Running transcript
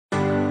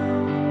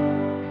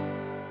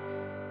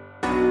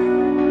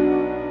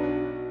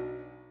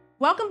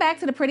Welcome back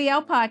to the Pretty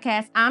Elle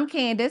podcast. I'm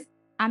Candace.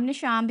 I'm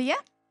Nishambia.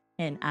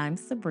 And I'm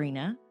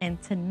Sabrina.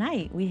 And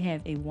tonight we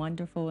have a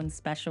wonderful and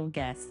special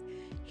guest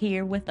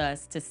here with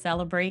us to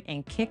celebrate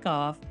and kick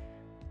off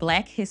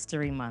Black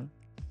History Month.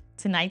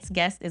 Tonight's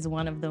guest is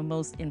one of the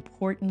most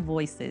important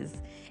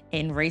voices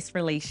in race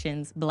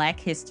relations, Black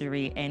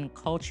history, and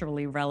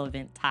culturally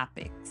relevant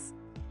topics.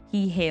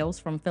 He hails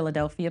from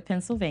Philadelphia,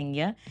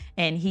 Pennsylvania,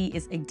 and he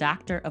is a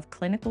doctor of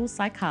clinical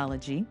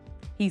psychology.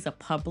 He's a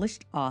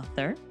published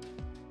author,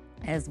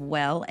 as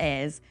well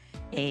as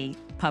a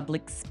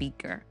public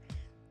speaker.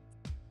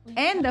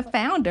 And the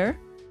founder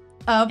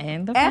of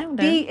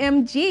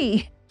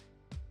FDMG.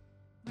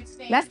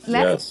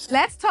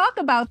 Let's talk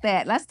about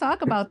that. Let's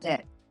talk about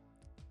that.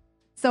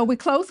 So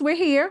we're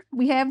here.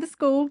 We have the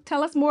school.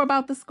 Tell us more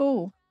about the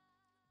school.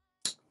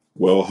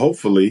 Well,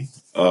 hopefully,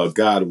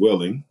 God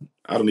willing,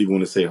 I don't even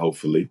want to say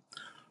hopefully,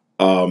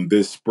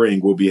 this spring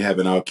we'll be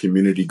having our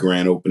community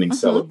grand opening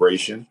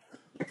celebration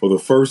for the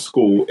first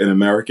school in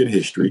American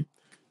history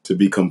to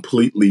be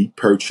completely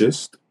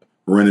purchased,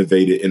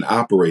 renovated, and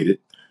operated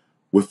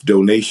with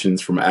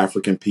donations from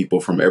African people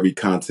from every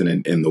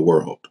continent in the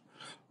world.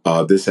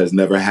 This has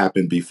never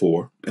happened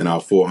before in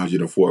our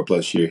 404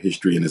 plus year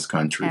history in this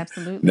country.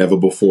 Absolutely. Never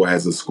before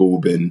has a school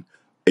been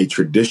a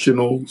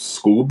traditional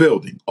school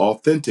building,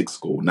 authentic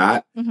school,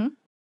 not a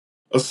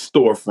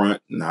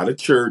storefront, not a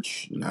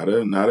church, not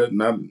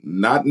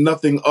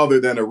nothing other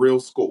than a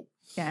real school.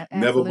 Yeah,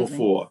 never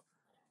before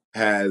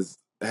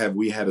have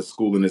we had a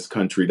school in this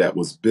country that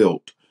was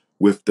built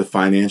with the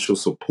financial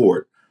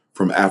support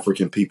from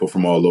African people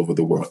from all over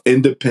the world,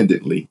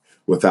 independently,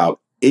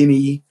 without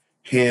any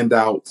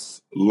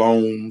handouts,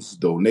 loans,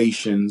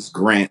 donations,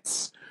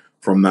 grants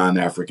from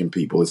non-African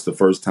people. It's the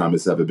first time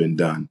it's ever been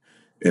done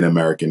in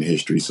American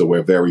history. So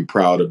we're very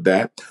proud of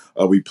that.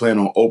 We plan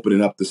on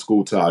opening up the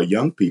school to our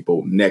young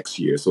people next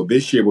year. So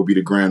this year will be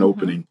the grand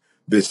opening.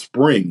 This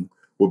spring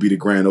will be the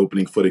grand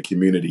opening for the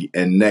community.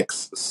 And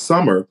next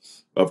summer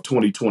of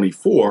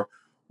 2024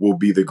 will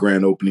be the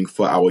grand opening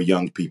for our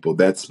young people.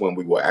 That's when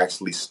we will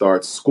actually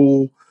start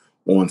school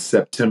on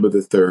September the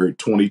 3rd,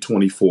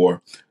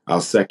 2024,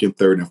 our second,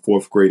 third, and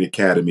fourth grade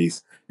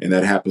academies. And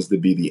that happens to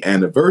be the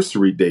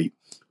anniversary date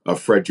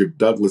of Frederick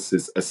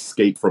Douglass's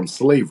escape from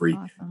slavery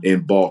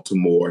in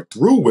Baltimore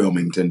through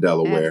Wilmington,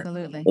 Delaware,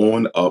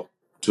 on up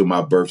to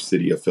my birth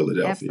city of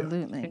Philadelphia.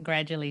 Absolutely.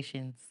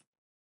 Congratulations.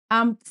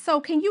 So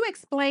can you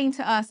explain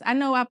to us, I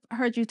know I've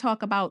heard you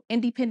talk about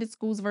independent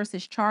schools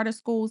versus charter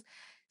schools.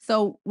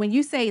 So when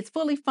you say it's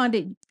fully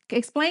funded,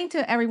 explain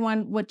to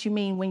everyone what you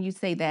mean when you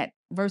say that.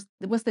 What's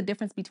the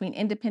difference between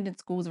independent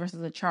schools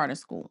versus a charter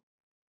school?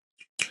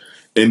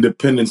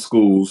 Independent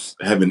schools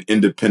have an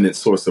independent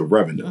source of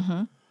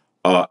revenue.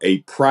 A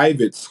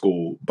private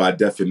school, by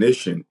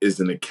definition, is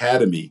an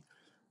academy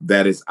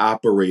that is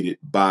operated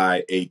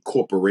by a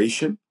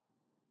corporation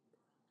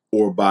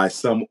or by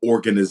some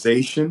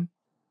organization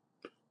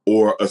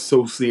or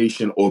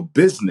association or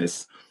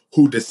business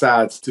who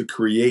decides to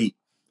create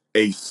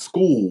a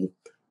school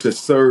to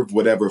serve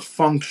whatever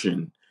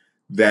function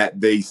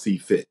that they see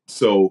fit.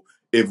 So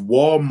if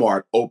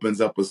Walmart opens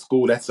up a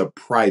school, that's a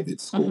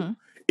private school.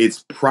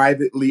 It's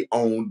privately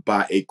owned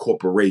by a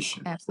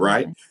corporation,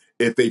 right?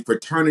 If a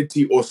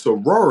fraternity or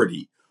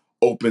sorority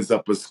opens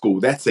up a school,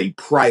 that's a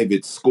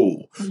private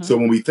school. So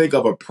when we think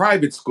of a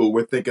private school,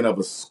 we're thinking of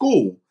a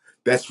school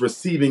that's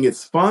receiving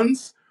its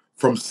funds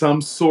from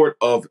some sort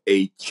of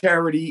a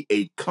charity,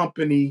 a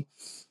company,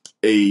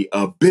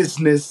 a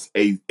business,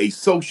 a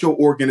social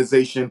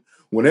organization.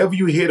 Whenever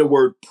you hear the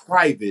word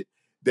private,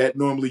 that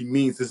normally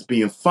means it's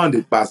being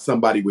funded by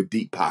somebody with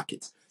deep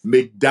pockets.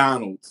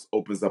 McDonald's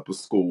opens up a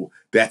school,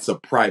 that's a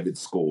private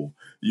school.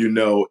 You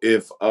know,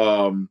 if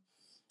one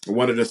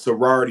of the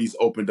sororities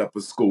opened up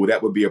a school,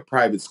 that would be a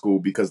private school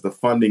because the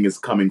funding is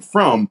coming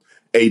from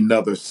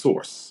another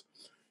source.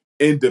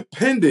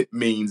 Independent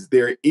means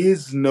there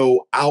is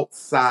no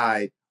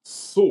outside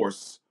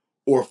source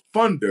or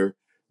funder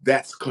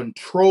that's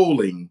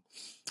controlling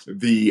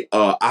the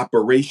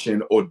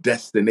operation or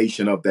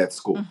destination of that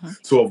school.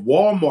 So if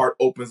Walmart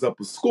opens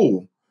up a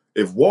school,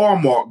 if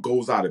Walmart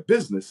goes out of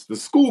business, the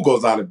school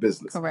goes out of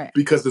business. Correct.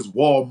 Because it's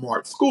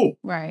Walmart school.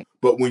 Right.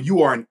 But when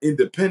you are an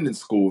independent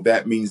school,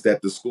 that means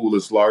that the school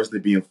is largely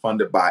being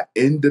funded by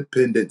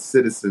independent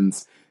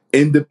citizens,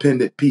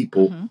 independent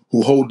people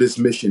who hold this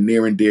mission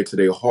near and dear to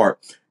their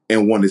heart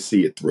and want to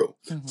see it through.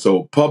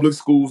 So public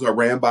schools are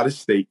ran by the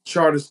state.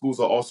 Charter schools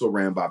are also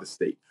ran by the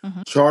state.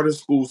 Charter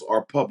schools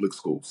are public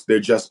schools. They're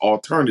just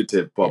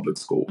alternative public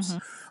schools.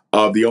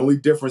 The only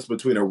difference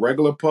between a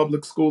regular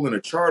public school and a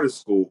charter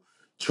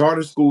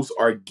schools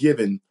are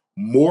given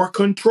more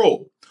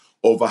control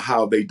over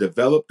how they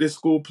develop their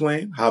school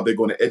plan, how they're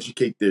going to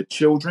educate their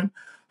children,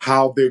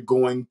 how they're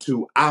going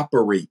to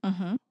operate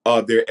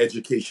their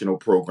educational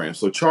programs.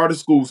 So charter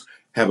schools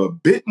have a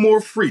bit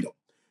more freedom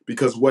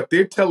because what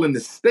they're telling the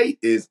state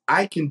is,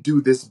 I can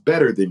do this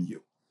better than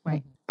you.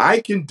 Right. I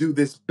can do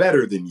this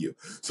better than you.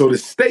 So the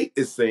state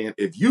is saying,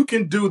 if you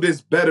can do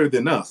this better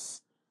than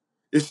us,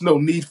 it's no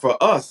need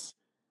for us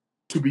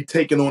to be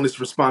taking on this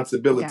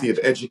responsibility of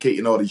Gotcha.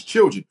 educating all these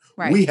children.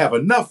 Right. We have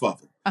enough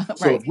of them.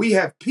 So Right. if we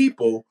have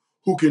people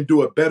who can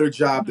do a better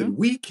job than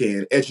we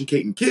can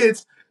educating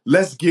kids,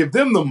 let's give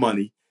them the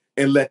money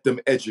and let them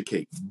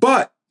educate.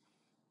 But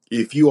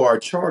if you are a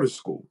charter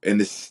school and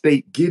the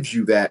state gives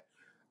you that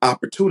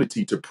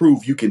opportunity to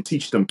prove you can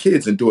teach them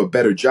kids and do a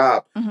better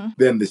job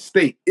than the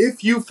state,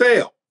 if you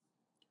fail,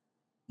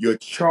 your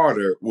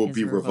charter will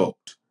be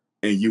revoked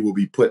and you will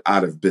be put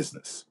out of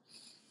business.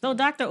 So,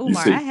 Dr.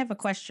 Umar, I have a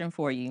question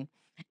for you.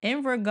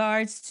 In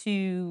regards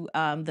to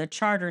the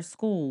charter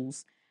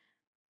schools,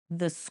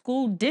 the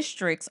school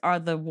districts are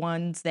the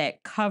ones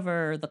that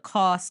cover the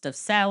cost of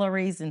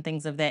salaries and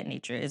things of that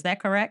nature. Is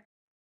that correct?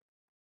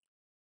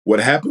 What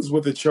happens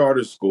with a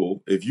charter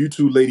school, if you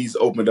two ladies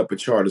opened up a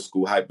charter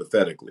school,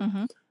 hypothetically,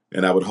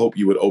 and I would hope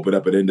you would open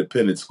up an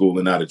independent school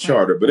and not a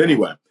charter. But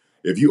anyway,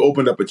 if you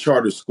opened up a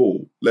charter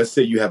school, let's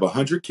say you have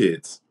 100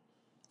 kids,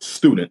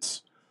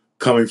 students,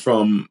 coming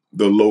from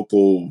the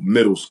local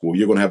middle school.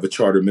 You're going to have a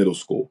charter middle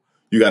school.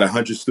 You got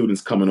 100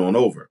 students coming on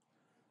over.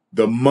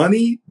 The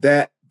money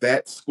that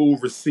that school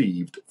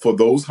received for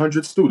those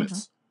 100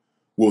 students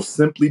will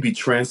simply be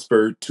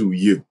transferred to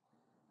you.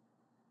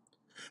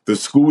 The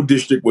school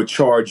district would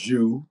charge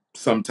you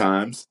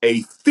sometimes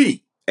a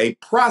fee, a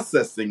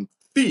processing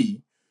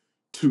fee,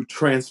 to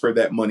transfer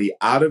that money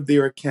out of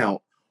their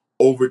account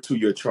over to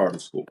your charter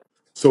school.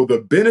 So the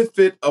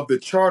benefit of the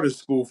charter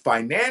school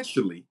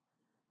financially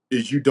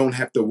is you don't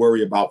have to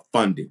worry about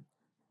funding.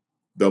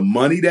 The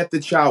money that the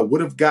child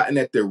would have gotten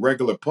at their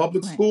regular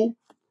public school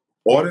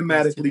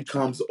automatically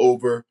comes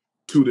over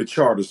to the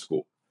charter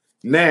school.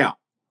 Now,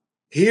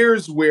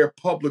 here's where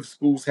public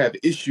schools have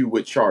issue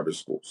with charter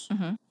schools.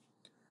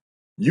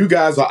 You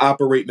guys are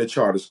operating a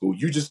charter school.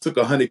 You just took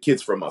 100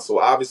 kids from us. So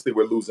obviously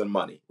we're losing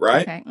money,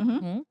 right?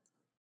 Okay.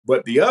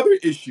 But the other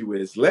issue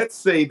is, let's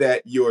say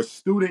that your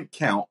student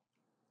count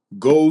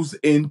goes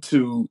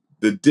into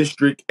the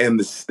district and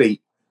the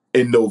state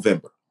in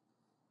November.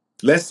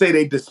 Let's say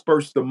they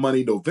disperse the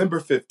money November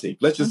 15th.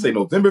 Let's just say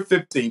November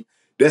 15th,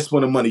 that's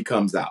when the money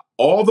comes out.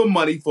 All the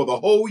money for the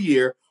whole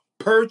year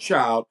per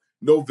child,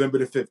 November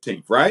the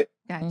 15th, right?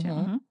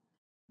 Gotcha.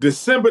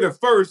 December the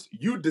 1st,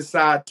 you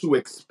decide to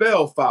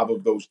expel 5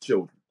 of those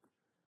children.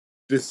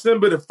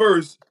 December the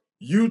 1st,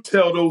 you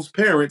tell those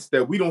parents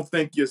that we don't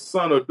think your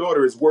son or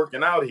daughter is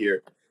working out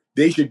here.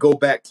 They should go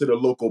back to the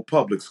local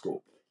public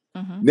school.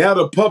 Now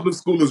the public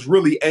school is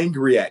really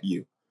angry at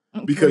you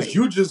because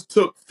you just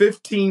took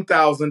 $15,000,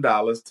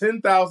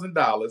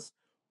 $10,000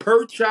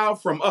 per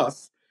child from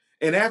us.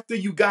 And after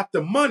you got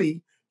the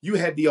money, you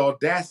had the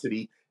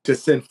audacity to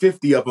send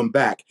 50 of them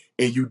back,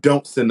 and you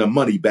don't send the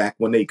money back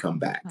when they come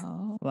back.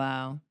 Oh,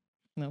 Wow.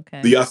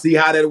 Okay. Do y'all see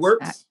how that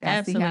works?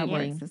 I see how it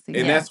Absolutely. works.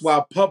 And that's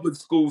why public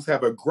schools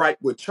have a gripe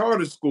with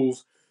charter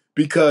schools,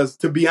 because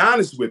to be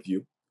honest with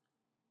you,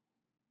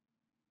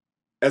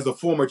 as a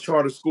former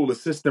charter school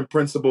assistant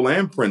principal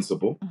and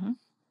principal,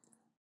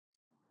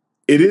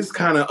 it is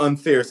kind of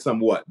unfair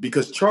somewhat,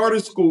 because charter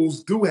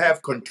schools do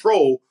have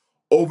control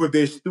over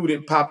their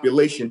student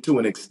population to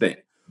an extent.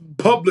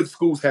 Public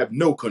schools have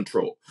no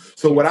control.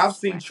 So what I've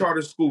seen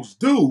charter schools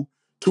do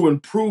to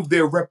improve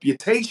their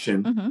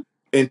reputation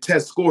and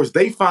test scores,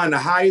 they find the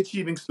high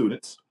achieving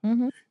students,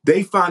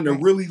 they find the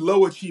really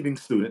low achieving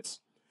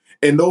students,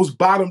 and those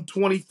bottom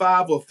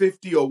 25 or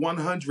 50 or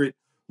 100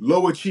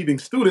 low achieving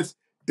students,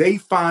 they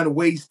find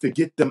ways to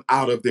get them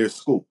out of their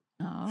school.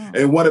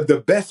 And one of the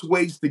best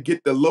ways to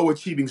get the low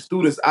achieving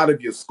students out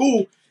of your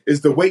school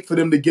is to wait for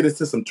them to get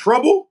into some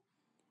trouble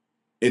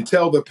and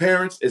tell the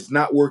parents it's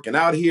not working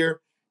out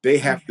here. They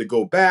have to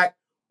go back,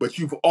 but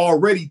you've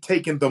already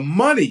taken the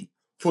money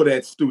for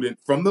that student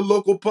from the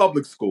local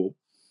public school.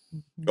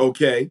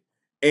 Okay.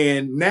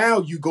 And now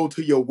you go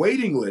to your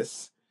waiting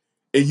list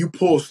and you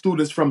pull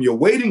students from your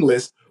waiting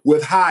list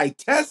with high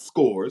test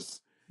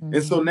scores.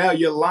 And so now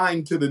you're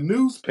lying to the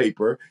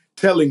newspaper,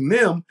 telling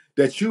them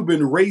that you've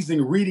been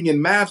raising reading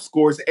and math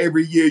scores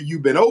every year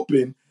you've been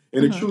open.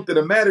 And the truth of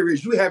the matter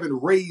is you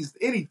haven't raised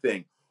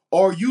anything.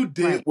 All you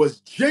did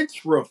was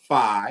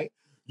gentrify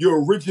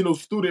your original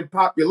student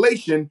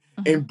population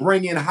and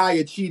bring in high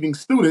achieving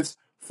students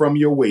from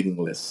your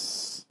waiting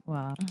lists.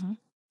 Wow.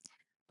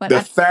 But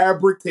the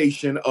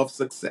fabrication of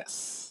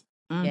success.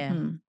 Yeah.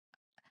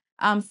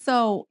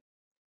 So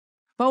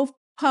both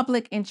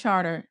public and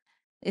charter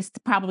is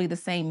probably the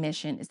same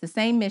mission. It's the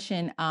same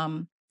mission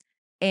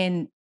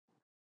in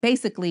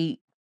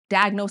basically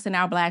diagnosing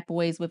our Black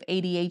boys with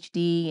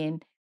ADHD.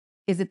 And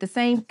is it the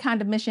same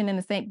kind of mission in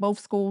the same both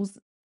schools?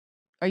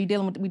 Are you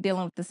dealing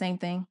with the same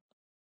thing?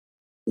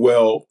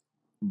 Well,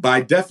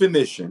 by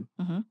definition,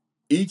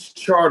 each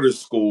charter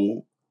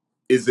school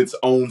is its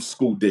own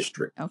school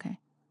district. Okay.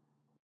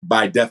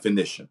 By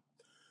definition.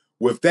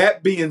 With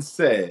that being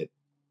said,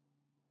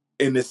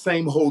 and the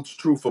same holds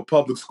true for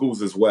public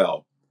schools as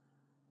well,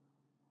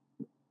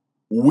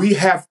 we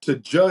have to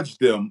judge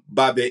them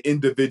by their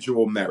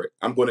individual merit.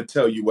 I'm going to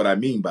tell you what I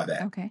mean by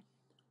that. Okay.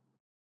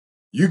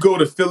 You go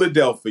to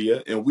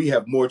Philadelphia, and we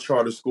have more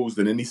charter schools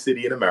than any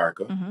city in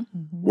America.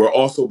 We're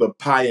also the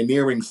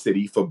pioneering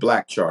city for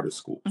Black charter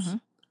schools.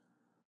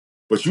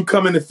 But you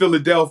come into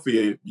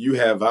Philadelphia, you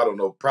have, I don't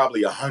know,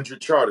 probably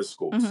 100 charter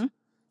schools.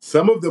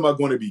 Some of them are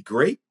going to be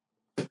great.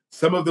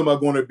 Some of them are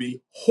going to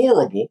be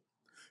horrible.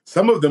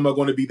 Some of them are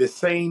going to be the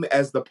same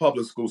as the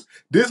public schools.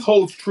 This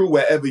holds true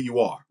wherever you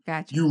are.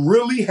 Gotcha. You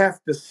really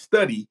have to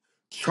study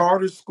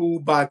charter school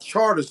by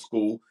charter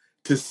school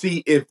to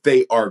see if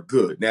they are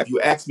good. Now, if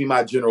you ask me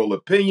my general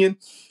opinion,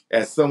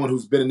 as someone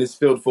who's been in this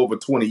field for over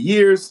 20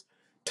 years,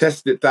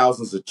 tested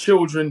thousands of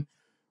children,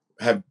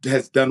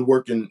 has done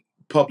work in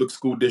public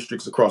school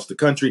districts across the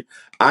country,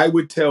 I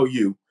would tell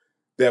you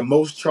that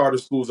most charter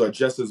schools are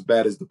just as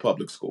bad as the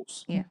public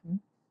schools. Yeah.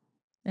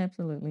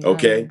 Absolutely.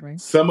 Okay.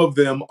 Some of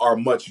them are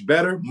much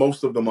better.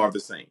 Most of them are the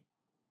same.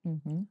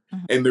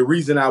 And the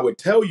reason I would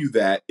tell you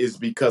that is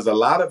because a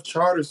lot of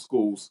charter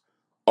schools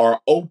are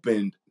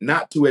opened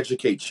not to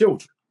educate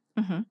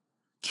children.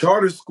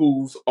 Charter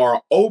schools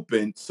are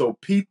open so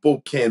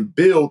people can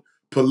build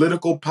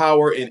political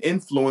power and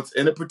influence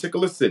in a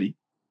particular city,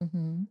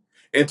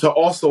 and to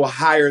also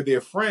hire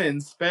their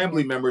friends,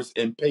 family members,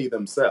 and pay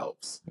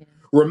themselves.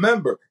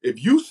 Remember,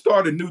 if you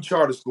start a new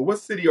charter school, what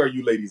city are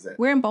you ladies in?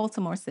 We're in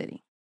Baltimore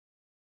City.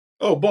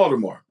 Oh,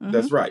 Baltimore.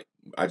 That's right.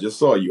 I just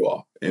saw you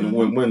all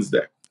in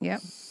Wednesday.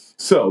 Yep.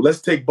 So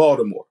let's take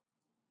Baltimore.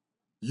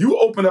 You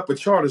open up a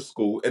charter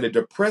school in a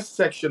depressed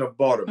section of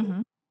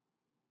Baltimore.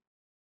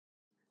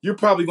 You're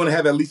probably going to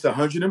have at least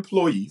 100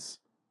 employees.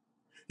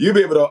 You'll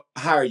be able to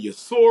hire your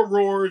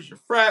sorors, your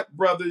frat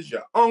brothers,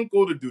 your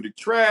uncle to do the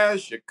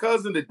trash, your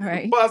cousin to do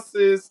the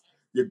buses,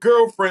 your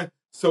girlfriend.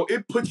 So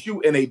it puts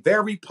you in a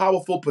very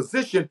powerful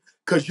position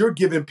because you're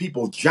giving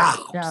people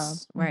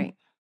jobs. Right.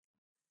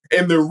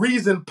 And the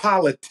reason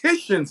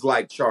politicians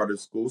like charter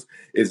schools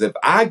is if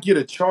I get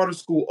a charter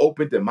school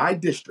opened in my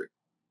district,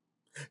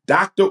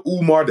 Dr.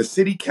 Umar, the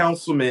city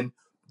councilman,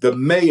 the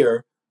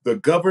mayor, the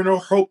governor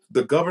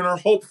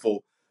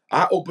hopeful,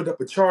 I opened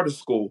up a charter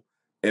school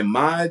in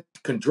my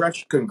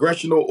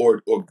congressional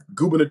or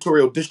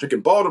gubernatorial district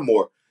in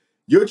Baltimore.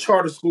 Your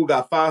charter school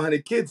got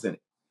 500 kids in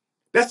it.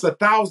 That's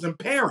 1,000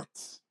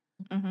 parents,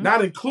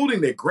 not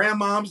including their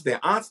grandmoms, their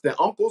aunts, their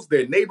uncles,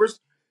 their neighbors.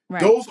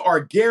 Those are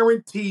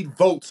guaranteed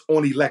votes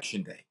on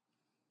election day.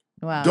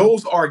 Wow.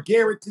 Those are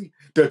guaranteed.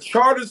 The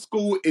charter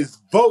school is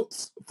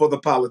votes for the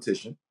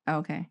politician.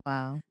 Okay.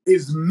 Wow.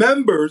 Is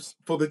members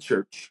for the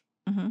church.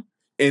 And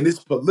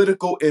it's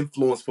political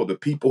influence for the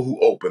people who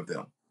open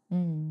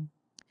them.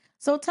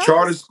 So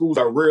charter schools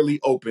are rarely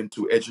open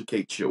to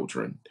educate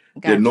children.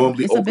 They're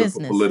normally open for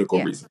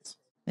political reasons.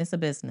 It's a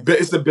business.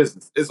 It's a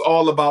business. It's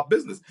all about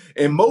business.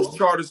 And most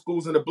charter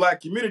schools in the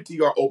Black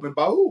community are opened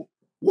by who?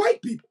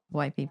 White people.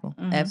 White people.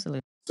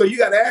 Absolutely. So you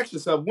got to ask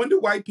yourself, when do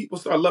white people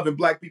start loving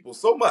Black people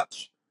so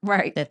much?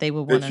 That they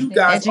would want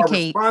to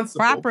educate,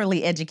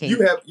 properly educate.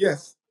 You have,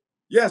 yes,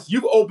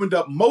 you've opened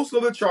up most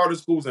of the charter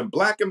schools in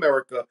Black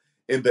America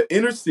in the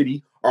inner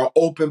city are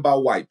opened by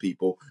white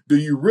people. Do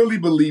you really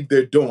believe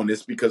they're doing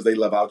this because they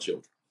love our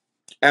children?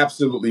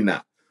 Absolutely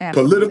not.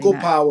 Political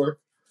power,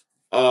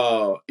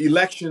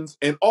 elections,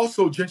 and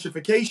also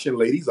gentrification,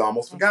 ladies. I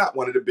almost forgot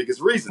one of the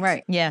biggest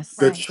reasons. Yes.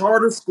 The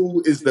charter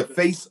school is the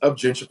face of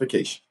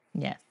gentrification.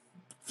 Yes.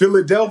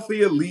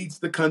 Philadelphia leads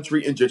the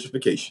country in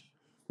gentrification.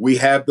 We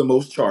have the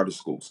most charter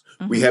schools.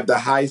 We have the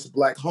highest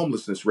Black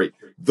homelessness rate.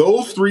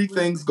 Those three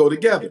things go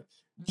together.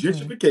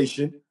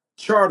 Gentrification,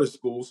 charter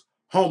schools,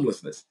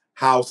 homelessness.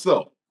 How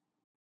so?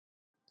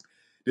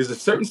 There's a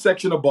certain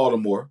section of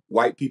Baltimore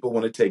white people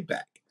want to take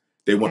back.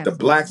 They want the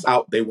Blacks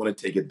out. They want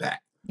to take it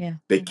back. Yeah.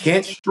 They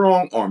can't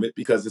strong arm it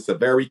because it's a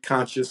very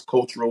conscious,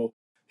 cultural,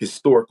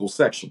 historical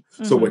section.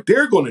 So what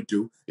they're going to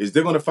do is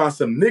they're going to find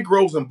some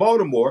Negroes in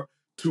Baltimore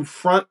to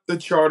front the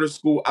charter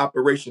school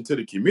operation to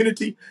the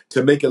community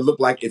to make it look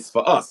like it's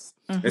for us.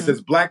 And since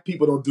Black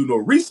people don't do no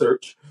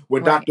research,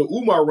 when Dr.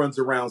 Umar runs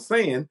around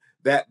saying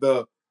that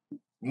the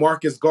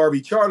Marcus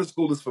Garvey Charter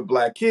School is for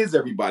Black kids,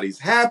 everybody's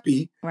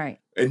happy. Right.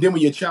 And then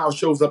when your child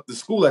shows up to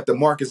school at the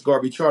Marcus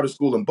Garvey Charter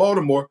School in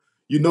Baltimore,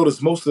 you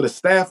notice most of the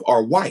staff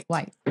are white.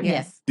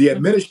 Yes. The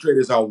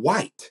administrators are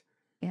white.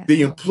 Yes.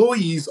 The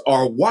employees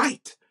are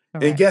white.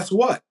 Correct. And guess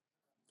what?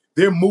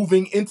 They're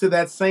moving into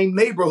that same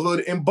neighborhood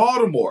in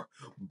Baltimore,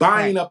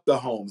 buying up the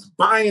homes,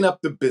 buying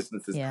up the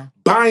businesses,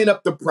 buying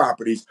up the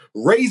properties,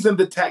 raising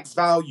the tax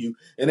value.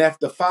 And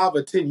after 5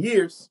 or 10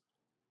 years,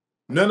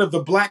 none of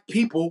the Black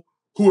people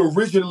who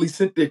originally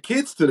sent their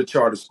kids to the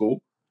charter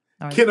school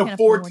can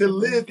afford to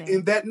live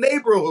in that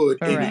neighborhood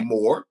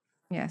anymore.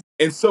 Yes.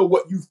 And so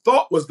what you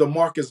thought was the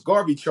Marcus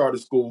Garvey Charter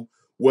School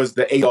was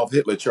the Adolf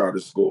Hitler Charter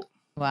School.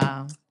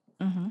 Wow.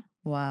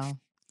 Wow.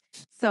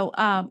 So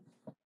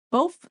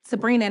both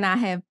Sabrina and I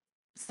have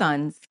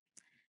sons,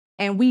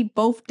 and we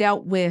both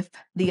dealt with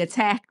the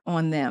attack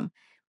on them.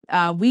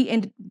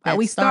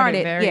 We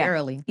started very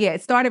early. Yeah,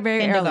 it started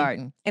very Kindergarten.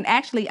 early. And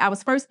actually, I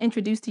was first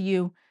introduced to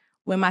you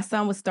when my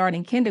son was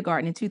starting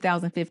kindergarten in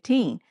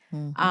 2015.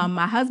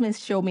 My husband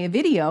showed me a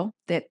video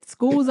that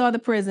schools are the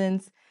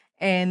prisons,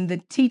 and the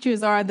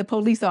teachers are the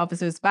police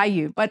officers by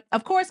you. But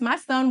of course, my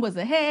son was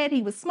ahead.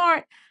 He was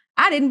smart.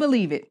 I didn't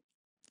believe it.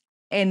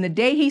 And the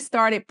day he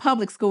started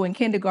public school in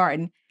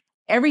kindergarten,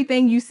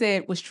 everything you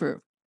said was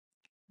true.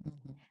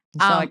 You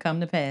saw it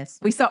come to pass.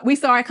 We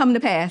saw it come to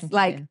pass.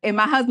 Like, Yeah. and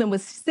my husband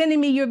was sending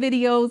me your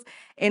videos,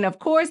 and of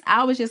course,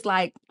 I was just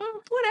like,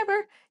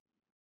 whatever.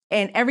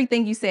 And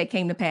everything you said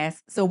came to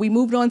pass. So we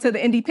moved on to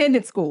the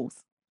independent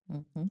schools.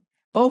 Mm-hmm.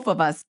 Both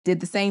of us did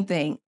the same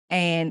thing,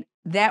 and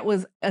that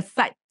was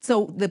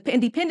so the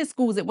independent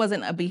schools, it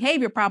wasn't a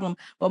behavior problem,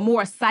 but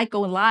more a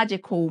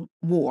psychological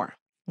war.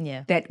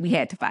 Yeah. That we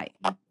had to fight.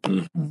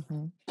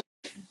 Mm-hmm.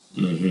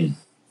 Mm-hmm.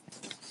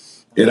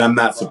 And I'm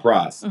not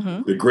surprised.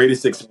 Mm-hmm. The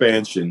greatest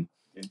expansion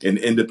in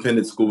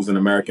independent schools in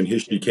American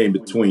history came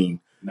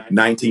between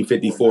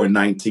 1954 and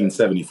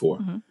 1974.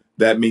 Mm-hmm.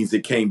 That means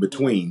it came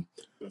between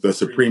the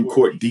Supreme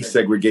Court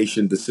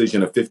desegregation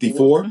decision of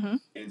 54 Mm-hmm.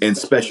 and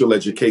special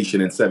education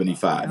in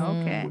 75.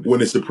 Okay. When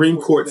the Supreme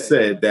Court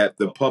said that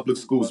the public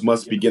schools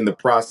must begin the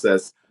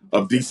process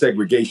of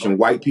desegregation,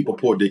 white people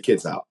pulled their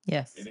kids out.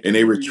 Yes. And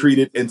they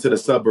retreated into the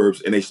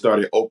suburbs and they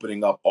started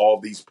opening up all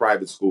these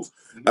private schools.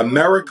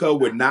 America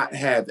would not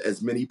have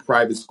as many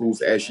private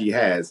schools as she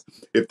has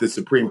if the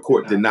Supreme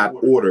Court did not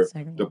order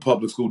the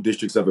public school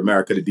districts of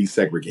America to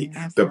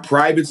desegregate. The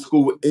private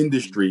school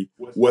industry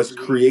was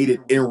created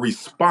in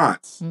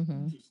response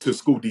to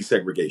school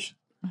desegregation.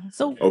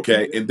 So,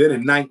 okay. And then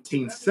in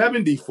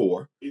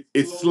 1974,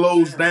 it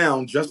slows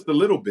down just a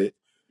little bit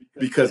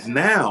because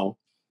now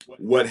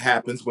what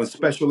happens when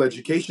special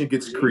education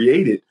gets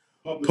created,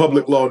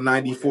 Public Law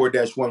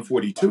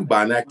 94-142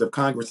 by an act of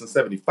Congress in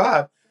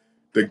 75,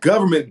 the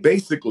government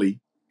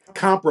basically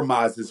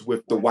compromises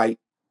with the white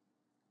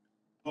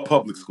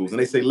public schools.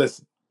 And they say,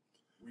 listen,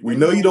 we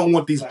know you don't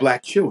want these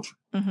black children,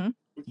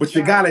 but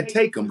you got to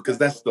take them because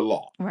that's the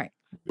law. Right.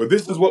 But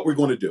this is what we're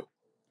going to do.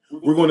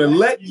 We're going to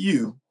let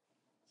you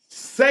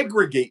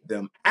segregate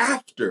them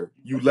after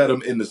you let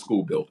them in the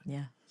school building.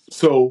 Yeah.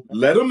 So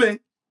let them in.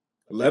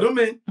 Let them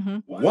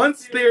in.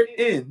 Once they're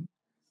in,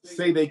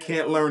 say they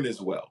can't learn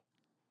as well.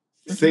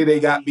 Say they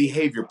got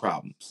behavior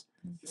problems.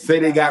 Say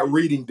they got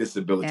reading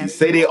disabilities.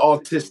 Say they're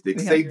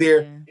autistic. Say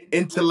they're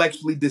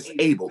intellectually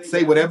disabled.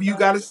 Say whatever you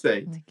got to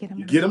say.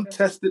 Get them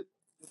tested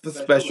for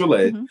special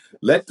ed.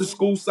 Let the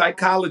school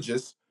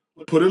psychologist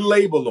put a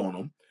label on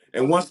them.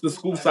 And once the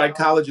school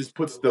psychologist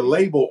puts the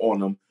label on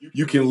them,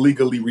 you can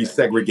legally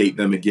resegregate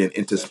them again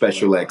into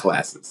special ed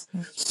classes.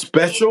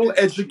 Special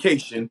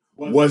education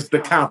was the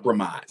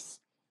compromise.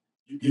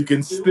 You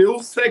can still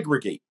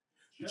segregate.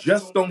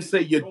 Just don't say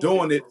you're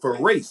doing it for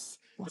race.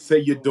 Say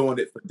you're doing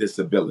it for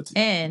disability.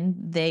 And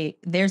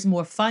there's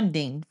more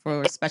funding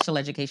for special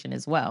education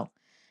as well.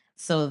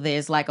 So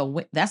there's like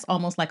that's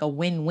almost like a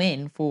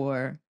win-win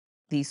for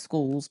these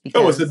schools.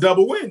 Because, it's a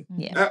double win.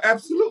 Yeah.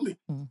 Absolutely.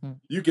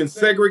 You can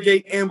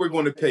segregate and we're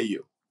going to pay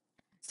you.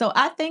 So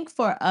I think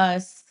for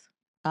us,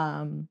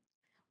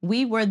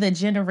 we were the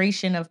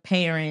generation of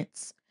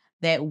parents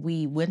that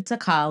we went to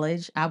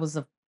college. I was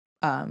a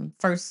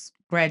first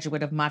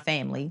graduate of my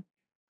family,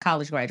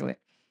 college graduate.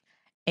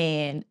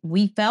 And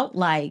we felt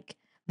like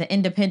the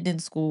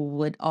independent school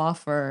would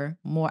offer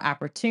more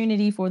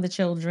opportunity for the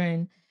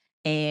children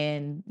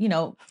and,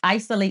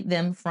 isolate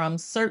them from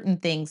certain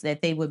things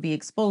that they would be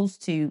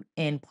exposed to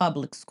in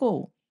public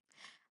school.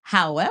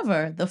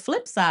 However, the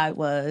flip side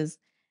was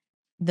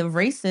the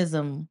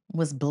racism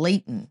was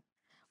blatant.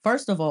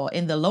 First of all,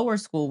 in the lower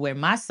school where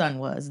my son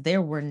was,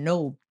 there were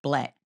no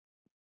Black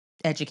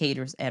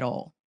educators at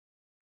all.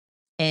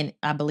 And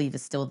I believe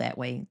it's still that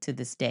way to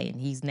this day.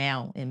 And he's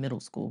now in middle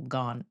school,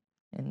 gone.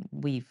 And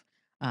we've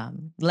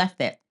left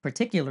that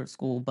particular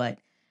school, but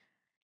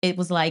it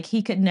was like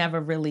he could never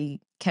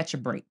really catch a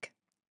break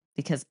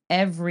because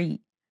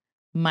every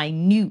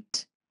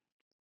minute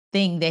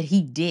thing that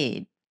he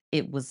did,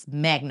 it was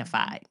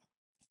magnified.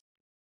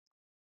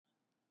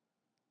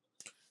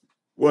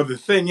 Well, the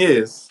thing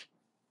is,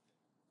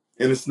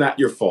 and it's not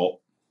your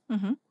fault,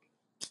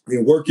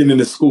 in working in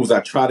the schools, I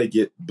try to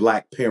get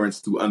Black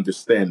parents to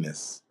understand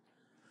this.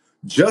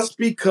 Just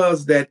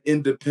because that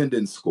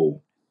independent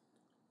school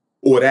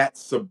or that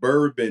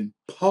suburban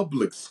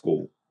public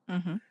school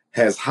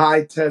has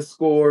high test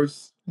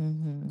scores,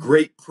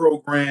 great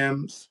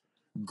programs,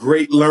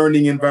 great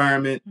learning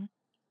environment,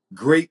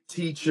 great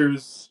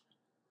teachers,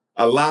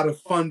 a lot of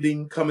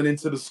funding coming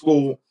into the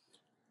school,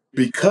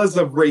 because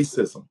of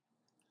racism.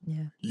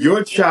 Yeah.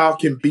 Your child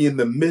can be in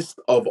the midst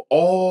of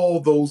all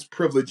those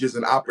privileges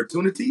and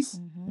opportunities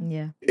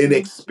and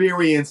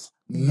experience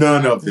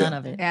none of them. None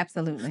of it.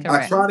 Absolutely.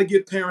 I try to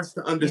get parents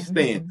to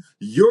understand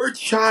your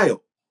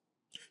child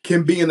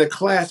can be in a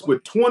class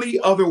with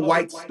 20 other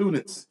white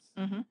students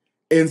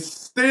and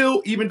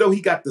still, even though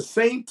he got the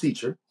same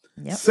teacher,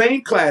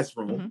 same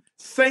classroom,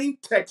 same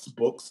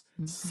textbooks,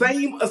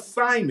 same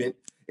assignment,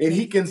 and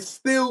he can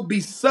still be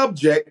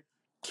subject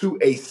to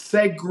a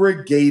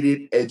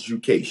segregated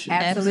education.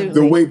 Absolutely.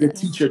 The way the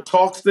teacher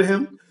talks to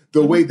him,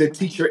 the way the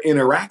teacher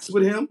interacts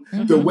with him,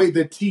 the way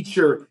the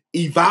teacher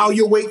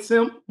evaluates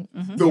him,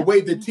 the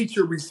way the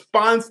teacher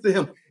responds to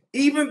him.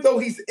 even though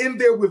he's in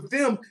there with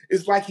them,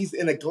 it's like he's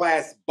in a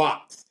glass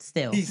box.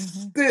 Still. He's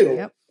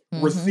still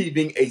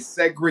receiving a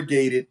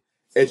segregated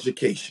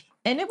education.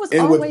 And it was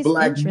And with always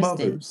Black interesting.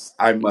 mothers,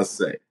 I must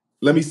say,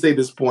 let me say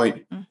this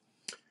point.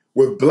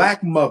 With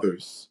Black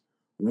mothers,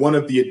 one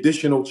of the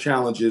additional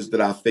challenges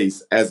that I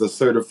face as a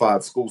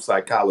certified school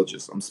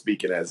psychologist, I'm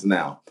speaking as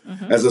now,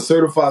 as a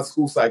certified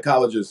school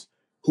psychologist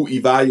who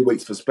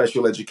evaluates for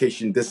special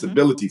education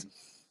disabilities,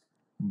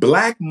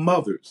 Black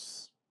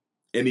mothers,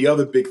 and the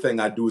other big thing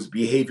I do is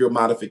behavior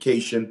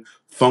modification,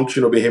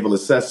 functional behavioral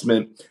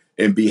assessment,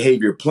 and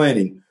behavior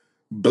planning.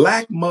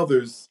 Black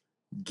mothers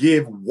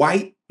give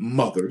white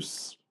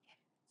mothers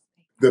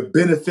the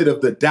benefit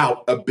of the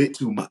doubt a bit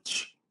too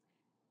much.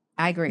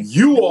 I agree.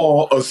 You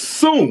all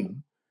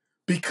assume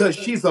because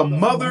she's a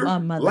mother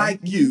like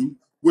you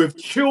with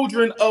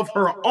children of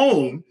her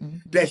own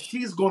that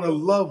she's going to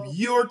love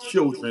your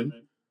children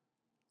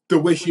the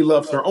way she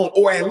loves her own,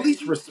 or at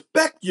least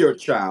respect your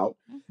child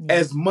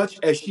as much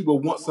as she will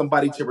want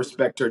somebody to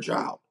respect her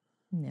child.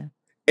 Yeah.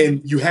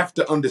 And you have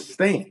to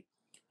understand,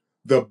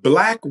 the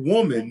Black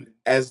woman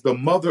as the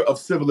mother of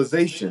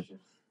civilization,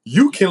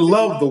 you can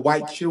love the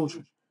white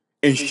children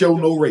and show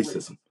no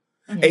racism.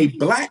 A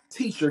Black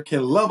teacher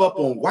can love up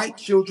on white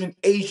children,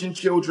 Asian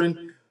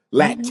children,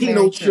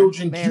 Latino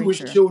children, Jewish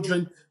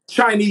children,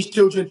 Chinese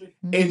children,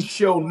 and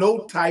show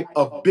no type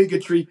of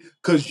bigotry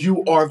because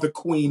you are the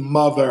queen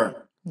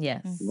mother.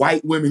 Yes.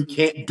 White women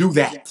can't do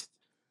that.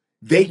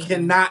 They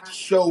cannot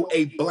show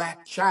a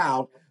Black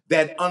child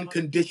that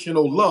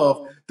unconditional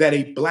love that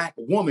a Black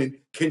woman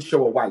can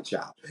show a white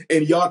child.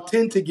 And y'all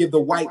tend to give the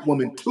white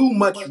woman too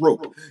much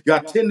rope.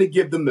 Y'all tend to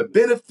give them the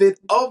benefit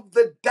of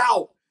the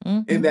doubt.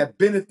 And that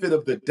benefit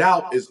of the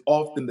doubt is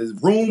often the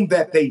room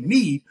that they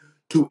need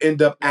to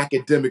end up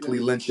academically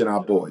lynching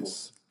our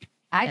boys.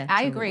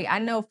 I agree. I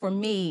know for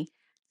me,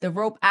 the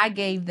rope I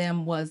gave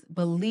them was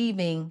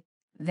believing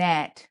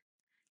that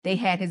they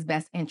had his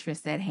best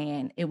interests at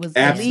hand. It was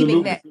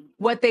believing that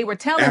what they were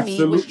telling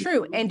me was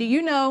true. And do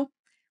you know,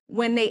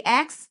 when they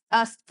asked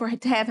us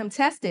to have him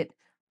tested,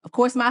 of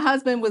course, my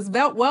husband was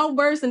well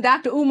versed in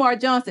Dr. Umar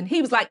Johnson.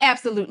 He was like,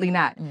 absolutely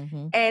not.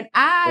 And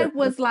I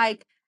was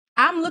like,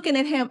 I'm looking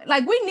at him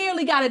like we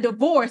nearly got a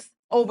divorce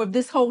over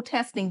this whole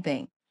testing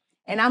thing.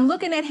 And I'm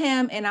looking at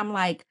him and I'm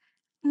like,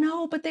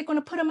 no, but they're going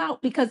to put him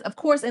out because, of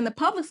course, in the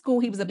public school,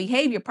 he was a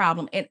behavior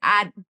problem. And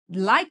I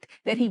liked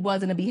that he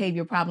wasn't a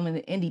behavior problem in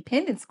the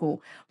independent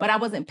school, but I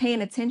wasn't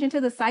paying attention to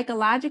the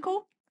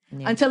psychological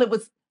until it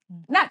was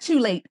not too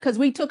late, because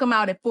we took him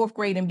out at 4th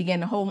grade and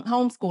began to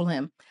homeschool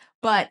him.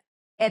 But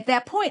at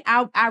that point,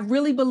 I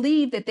really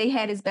believed that they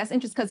had his best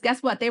interest, because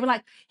guess what? They were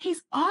like,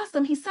 he's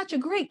awesome. He's such a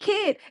great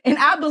kid. And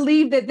I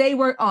believed that they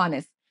were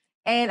honest.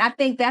 And I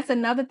think that's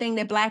another thing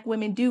that Black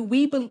women do.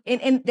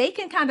 And they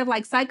can kind of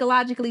like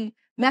psychologically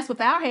mess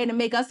with our head and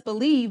make us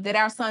believe that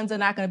our sons are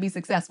not going to be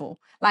successful.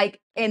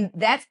 And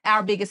that's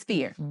our biggest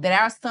fear, that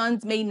our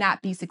sons may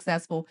not be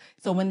successful.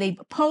 So when they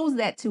pose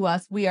that to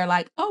us, we are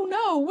like, oh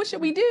no, what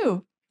should we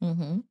do?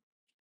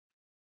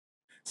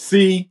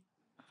 See,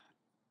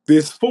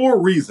 there's 4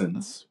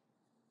 reasons.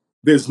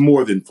 There's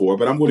more than 4,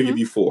 but I'm going to give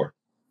you 4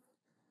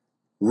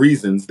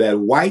 reasons that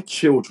white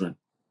children,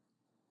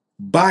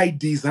 by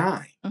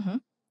design,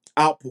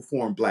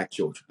 outperform Black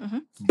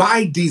children.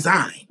 By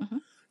design.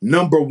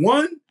 Number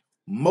 1,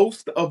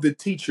 most of the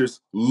teachers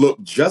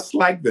look just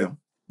like them.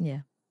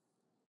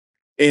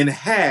 And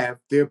have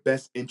their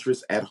best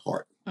interests at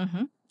heart.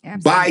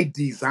 By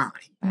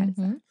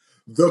design.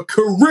 The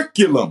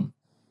curriculum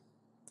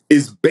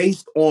is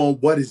based on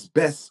what is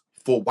best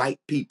for white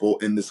people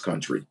in this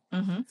country.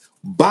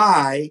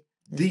 By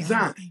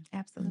design.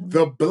 Absolutely.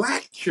 The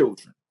Black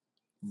children,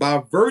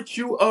 by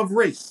virtue of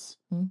race,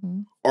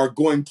 are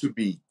going to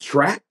be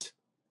trapped.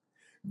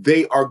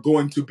 They are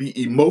going to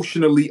be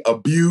emotionally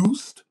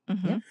abused.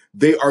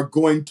 They are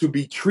going to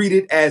be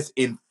treated as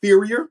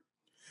inferior.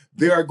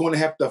 They are going to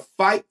have to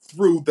fight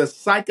through the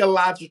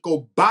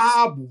psychological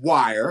barbed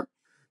wire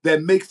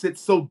that makes it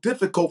so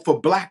difficult for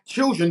Black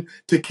children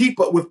to keep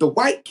up with the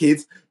white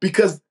kids,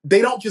 because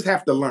they don't just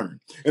have to learn.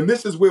 And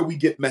this is where we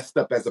get messed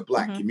up as a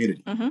Black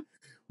community.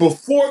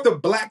 Before the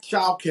Black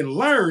child can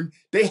learn,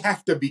 they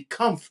have to be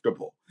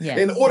comfortable.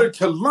 In order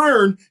to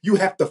learn, you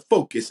have to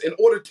focus. In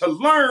order to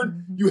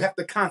learn, you have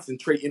to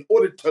concentrate. In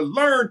order to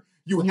learn,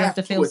 you have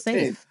to feel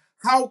attend. safe.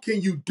 How can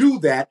you do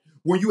that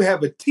when you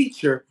have a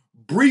teacher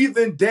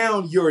breathing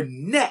down your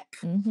neck,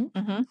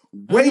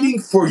 waiting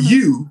for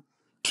you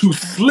to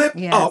slip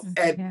up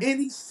at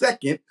any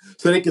second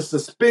so they can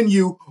suspend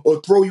you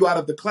or throw you out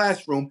of the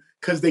classroom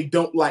because they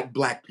don't like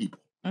Black people?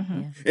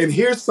 And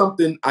here's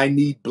something I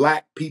need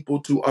Black people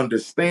to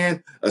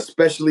understand,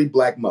 especially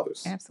Black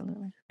mothers.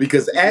 Absolutely.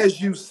 Because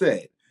as you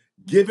said,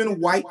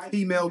 giving white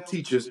female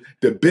teachers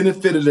the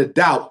benefit of the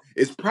doubt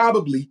is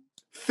probably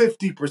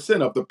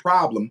 50% of the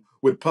problem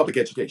with public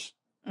education.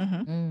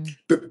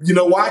 You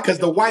know why? Because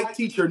the white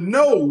teacher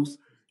knows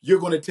you're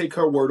going to take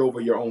her word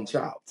over your own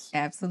child's.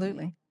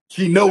 Absolutely.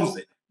 She knows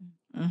it.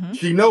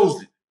 She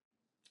knows it.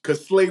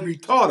 Because slavery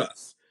taught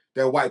us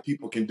that white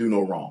people can do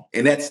no wrong.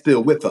 And that's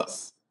still with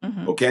us.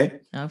 Okay?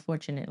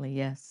 Unfortunately,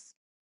 yes.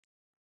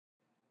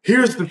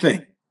 Here's the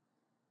thing.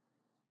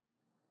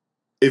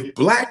 If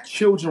black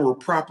children were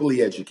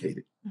properly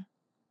educated,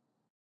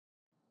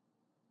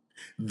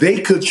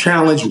 they could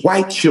challenge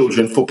white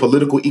children for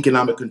political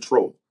economic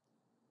control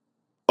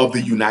of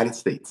the United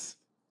States.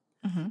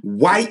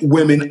 White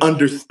women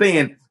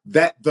understand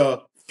that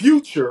the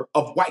future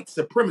of white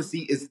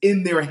supremacy is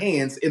in their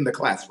hands in the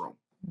classroom.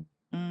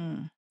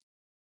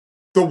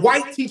 The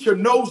white teacher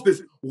knows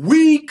this.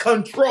 We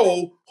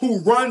control who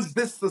runs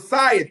this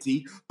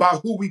society by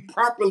who we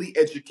properly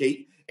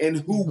educate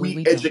and who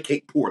we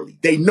educate poorly.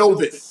 They know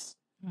this.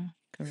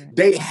 Correct.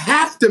 They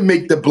have to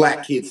make the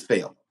black kids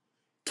fail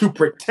to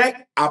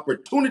protect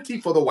opportunity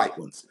for the white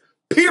ones.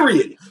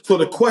 Period. So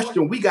the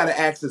question we got to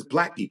ask as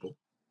black people,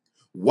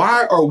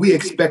 why are we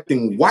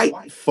expecting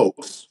white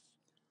folks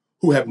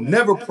who have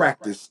never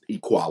practiced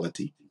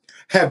equality,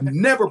 have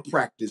never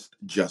practiced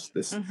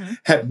justice,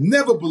 have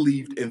never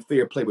believed in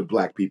fair play with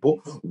black people,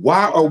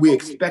 why are we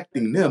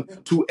expecting them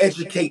to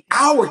educate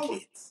our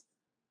kids,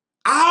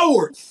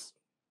 ours,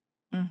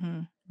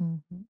 to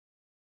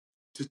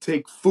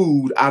take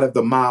food out of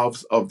the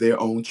mouths of their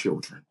own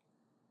children?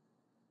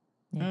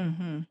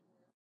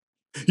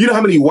 You know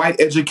how many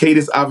white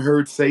educators I've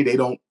heard say they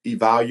don't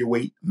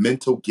evaluate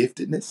mental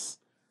giftedness?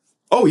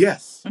 Oh,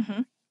 yes.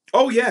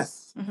 Oh,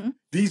 yes.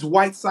 These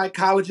white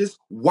psychologists,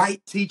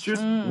 white teachers,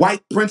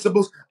 white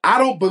principals, I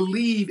don't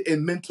believe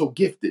in mental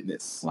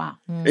giftedness. Wow.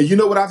 And you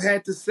know what I've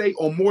had to say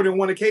on more than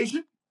one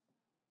occasion?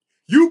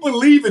 You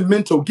believe in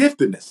mental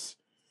giftedness.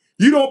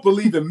 You don't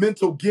believe in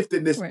mental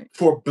giftedness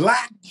for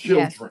black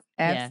children.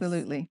 Yes,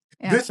 absolutely.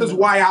 This is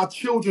why our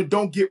children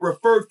don't get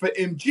referred for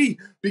MG,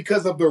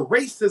 because of the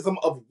racism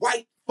of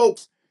white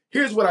folks.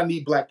 Here's what I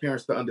need black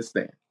parents to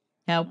understand.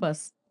 Help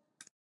us.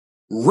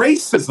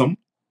 Racism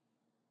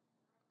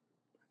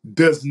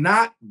does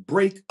not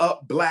break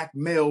up black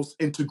males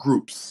into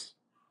groups.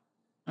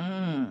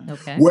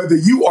 Okay. Whether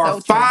you are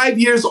 5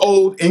 years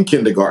old in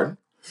kindergarten,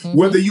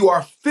 whether you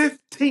are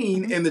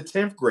 15 in the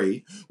 10th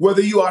grade,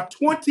 whether you are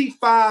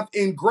 25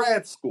 in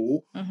grad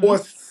school, or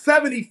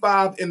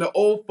 75 in the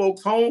old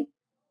folks' home,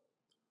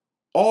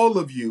 all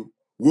of you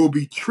will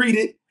be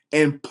treated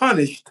and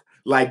punished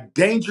like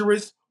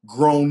dangerous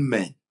grown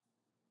men.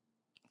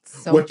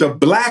 What the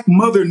black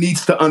mother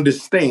needs to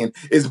understand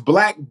is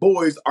black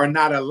boys are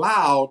not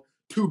allowed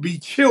to be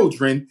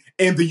children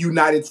in the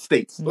United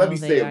States. Let me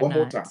say it one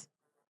more time.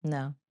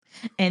 No.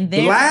 And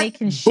black they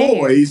can share.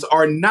 Boys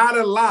are not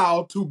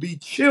allowed to be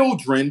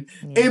children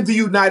in the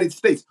United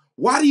States.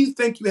 Why do you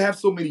think you have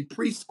so many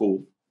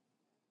preschool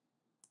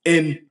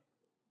and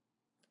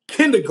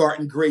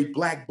kindergarten grade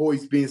black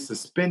boys being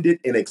suspended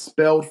and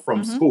expelled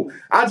from school?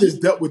 I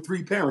just dealt with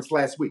 3 parents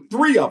last week.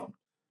 3 of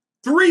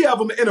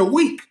them in a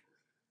week.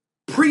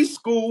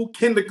 Preschool,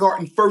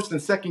 kindergarten, 1st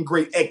and 2nd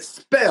grade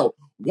expelled.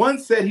 One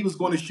said he was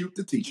going to shoot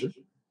the teacher.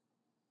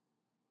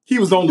 He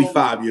was only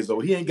 5 years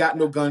old. He ain't got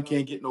no gun,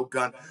 can't get no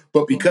gun.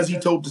 But because he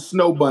told the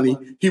snow bunny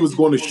he was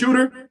going to shoot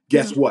her,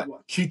 guess what?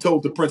 She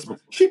told the principal.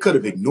 She could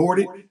have ignored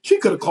it. She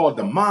could have called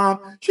the mom.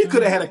 She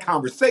could have had a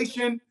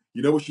conversation.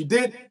 You know what she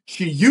did?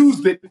 She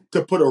used it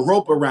to put a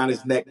rope around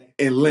his neck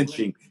and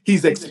lynching.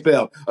 He's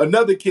expelled.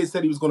 Another kid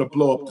said he was going to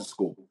blow up the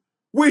school.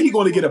 Where he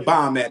going to get a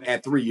bomb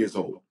at 3 years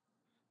old?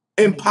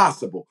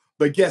 Impossible.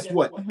 But guess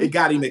what? It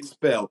got him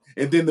expelled.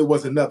 And then there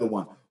was another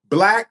one.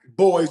 Black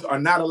boys are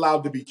not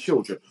allowed to be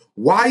children.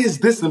 Why is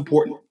this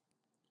important?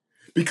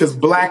 Because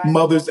black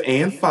mothers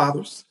and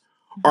fathers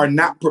are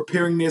not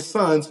preparing their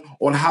sons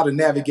on how to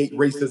navigate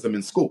racism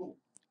in school.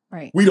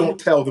 Right. We don't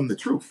tell them the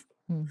truth.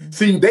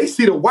 See, they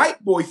see the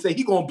white boy say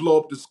he gonna blow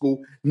up the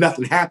school,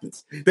 nothing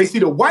happens. They see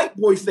the white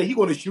boy say he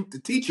gonna shoot the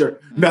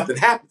teacher, nothing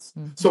happens.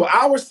 So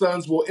our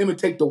sons will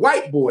imitate the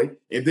white boy,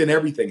 and then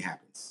everything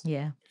happens.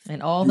 Yeah,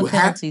 and all the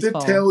penalties You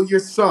have to tell your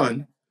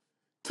son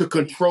to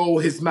control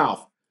his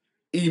mouth.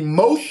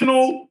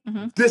 Emotional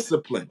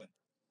discipline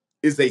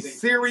is a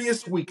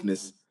serious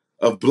weakness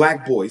of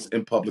black boys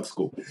in public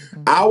school.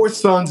 Our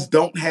sons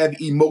don't have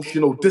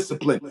emotional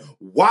discipline.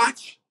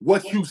 Watch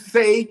what you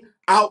say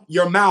out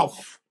your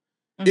mouth.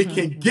 It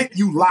can get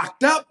you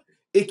locked up.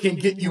 It can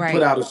get you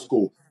put out of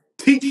school.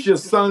 Teach your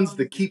sons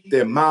to keep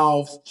their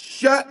mouths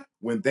shut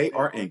when they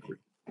are angry.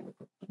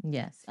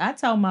 Yes. I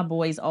tell my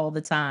boys all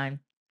the time,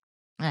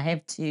 I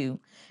have 2,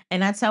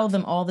 and I tell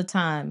them all the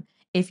time,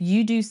 if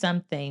you do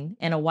something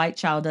and a white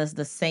child does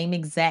the same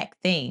exact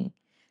thing,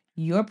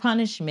 your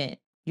punishment,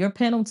 your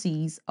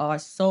penalties are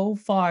so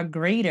far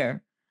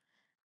greater.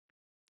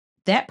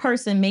 That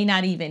person may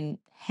not even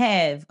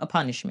have a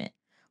punishment,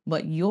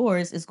 but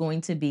yours is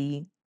going to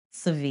be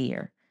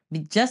severe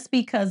just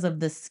because of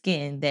the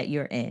skin that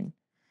you're in.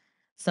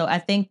 So I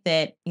think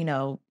that,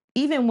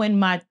 even when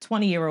my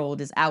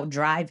 20-year-old is out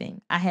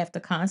driving, I have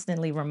to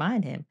constantly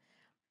remind him,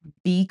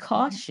 be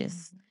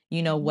cautious.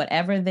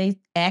 Whatever they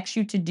ask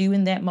you to do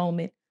in that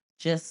moment,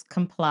 just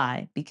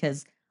comply,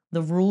 because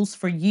the rules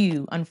for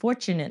you,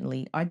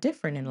 unfortunately, are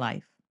different in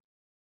life.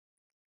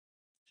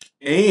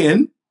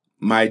 And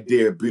my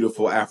dear,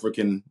 beautiful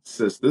African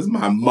sisters,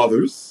 my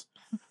mothers,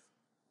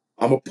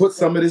 I'm going to put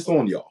some of this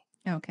on y'all.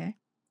 Okay.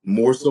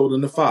 More so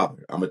than the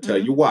father. I'm going to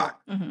tell you why.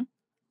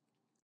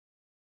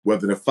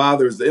 Whether the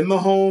father is in the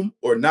home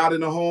or not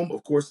in the home,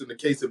 of course, in the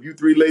case of you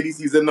three ladies,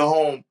 he's in the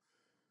home.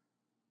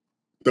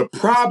 The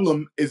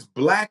problem is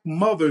Black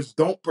mothers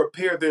don't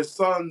prepare their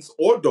sons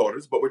or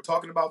daughters, but we're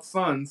talking about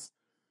sons,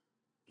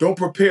 don't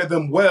prepare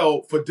them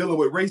well for dealing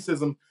with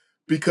racism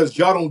because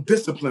y'all don't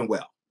discipline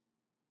well.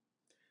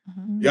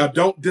 Y'all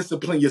don't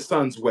discipline your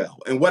sons well.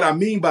 And what I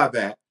mean by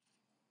that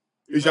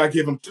is y'all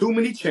give them too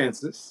many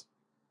chances.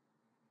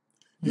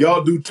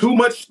 Y'all do too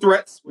much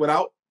threats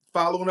without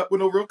following up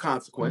with no real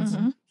consequence.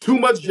 Too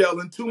much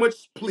yelling, too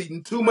much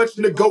pleading, too much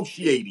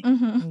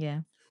negotiating.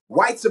 Yeah.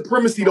 White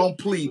supremacy don't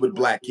plead with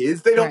Black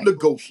kids. They don't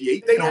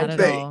negotiate. They don't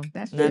beg.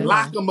 They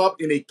lock them up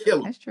and they kill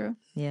them. That's true.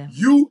 Yeah.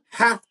 You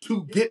have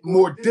to get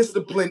more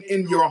discipline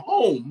in your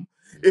home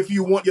if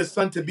you want your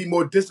son to be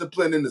more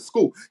disciplined in the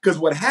school. Because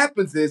what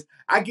happens is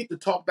I get to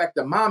talk back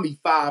to mommy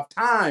 5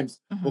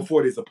 times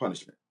before there's a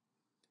punishment.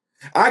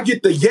 I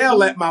get to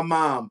yell at my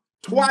mom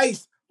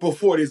twice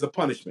before there's a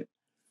punishment.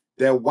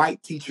 That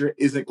white teacher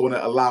isn't going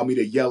to allow me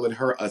to yell at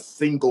her a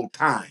single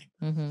time.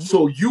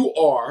 So you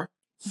are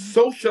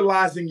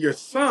socializing your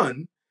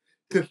son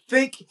to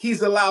think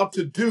he's allowed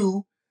to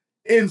do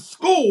in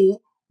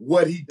school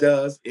what he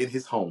does in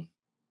his home.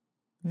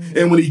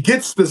 And when he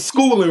gets to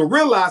school and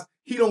realize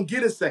he don't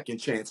get a second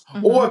chance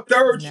or a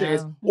third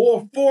chance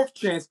or a fourth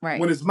chance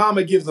when his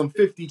mama gives him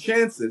 50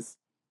 chances,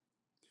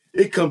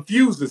 it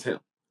confuses him.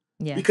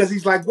 Because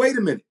he's like, wait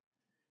a minute.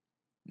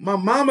 My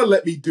mama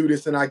let me do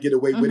this and I get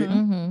away with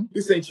it.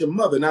 This ain't your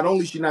mother. Not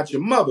only is she not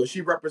your mother,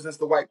 she represents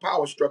the white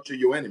power structure,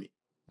 your enemy.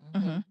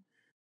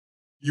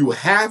 You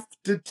have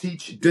to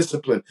teach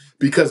discipline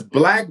because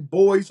Black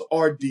boys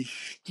are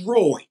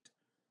destroyed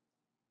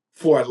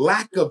for a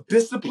lack of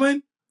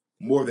discipline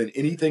more than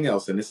anything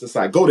else in this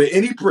society. Go to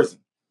any prison.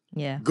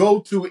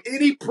 Go to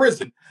any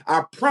prison.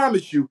 I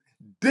promise you,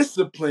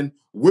 discipline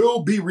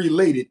will be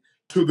related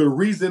to the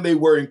reason they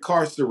were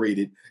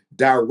incarcerated,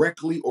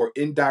 directly or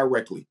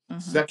indirectly.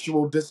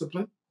 Sexual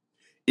discipline,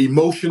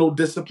 emotional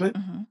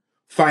discipline,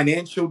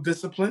 financial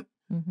discipline,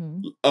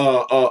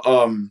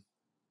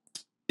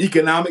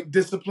 economic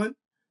discipline.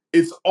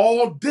 It's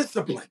all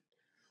discipline.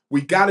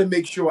 We got to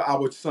make sure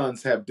our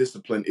sons have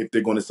discipline if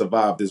they're going to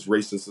survive this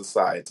racist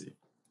society.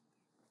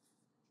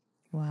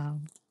 Wow.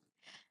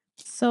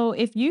 So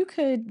if you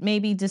could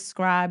maybe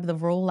describe the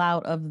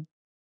rollout of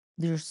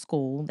your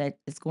school that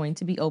is going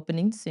to be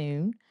opening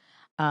soon.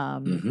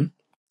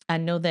 I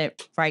know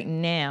that right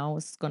now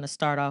it's going to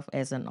start off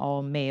as an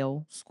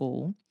all-male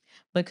school,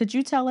 but could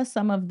you tell us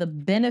some of the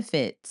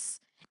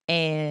benefits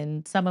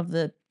and some of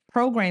the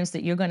programs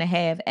that you're going to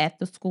have at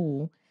the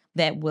school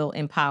that will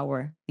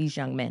empower these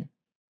young men?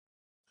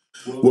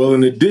 Well,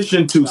 in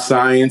addition to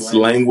science,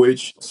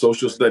 language,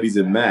 social studies,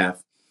 and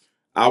math,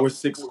 our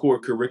 6 core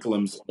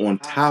curriculums on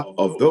top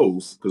of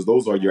those, because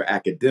those are your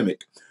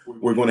academic,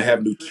 we're going to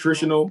have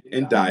nutritional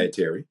and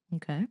dietary,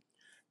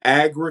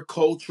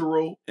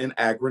 agricultural and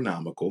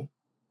agronomical,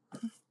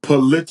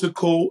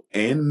 political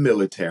and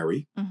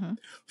military,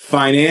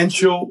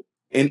 financial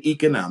and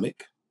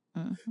economic,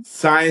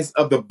 science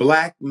of the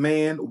Black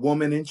man,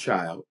 woman, and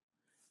child,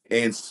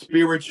 and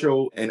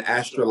spiritual and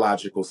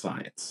astrological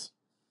science.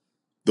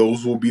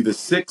 Those will be the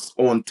 6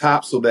 on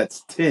top, so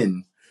that's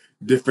 10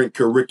 different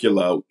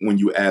curricula when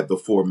you add the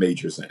 4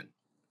 majors in.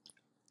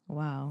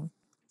 Wow.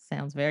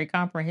 Sounds very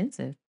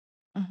comprehensive.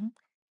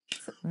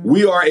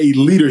 We are a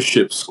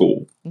leadership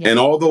school. And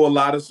although a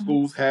lot of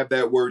schools have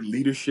that word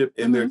leadership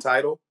in their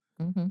title,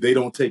 they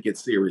don't take it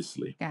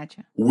seriously.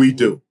 Gotcha. We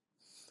do.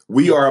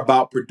 We are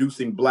about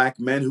producing Black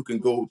men who can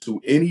go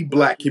to any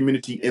Black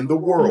community in the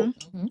world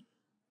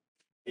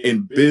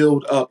and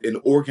build up and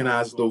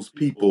organize those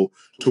people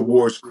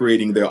towards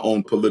creating their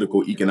own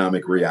political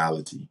economic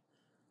reality.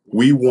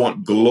 We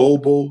want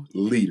global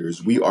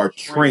leaders. We are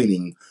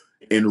training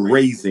and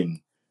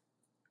raising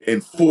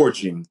and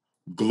forging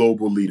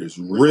global leaders,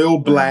 real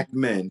Black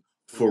men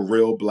for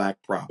real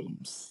Black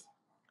problems.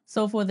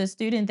 So for the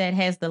student that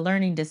has the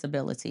learning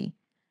disability,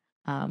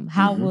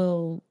 how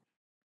will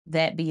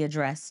that be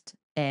addressed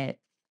at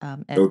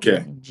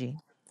FBMG?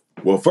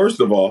 Well, first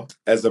of all,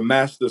 as a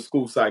master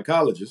school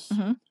psychologist,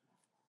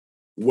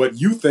 what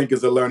you think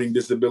is a learning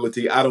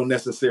disability, I don't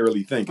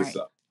necessarily think is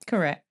so.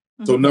 Correct.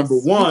 So number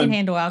one, we can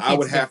handle our kids I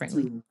would have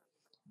differently.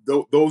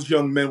 those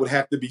young men would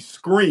have to be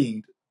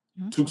screened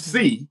to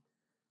see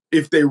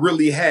if they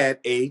really had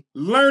a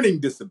learning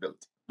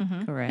disability.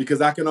 Correct.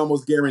 Because I can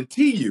almost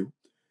guarantee you,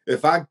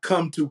 if I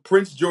come to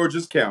Prince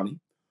George's County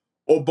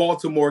or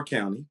Baltimore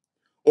County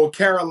or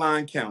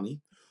Caroline County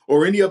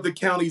or any of the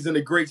counties in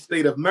the great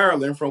state of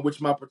Maryland from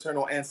which my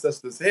paternal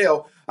ancestors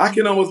hail, I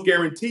can almost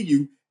guarantee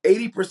you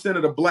 80%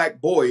 of the Black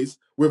boys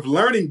with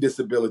learning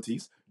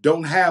disabilities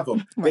don't have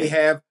them. They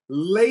have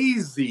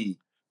lazy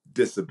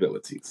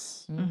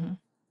disabilities. You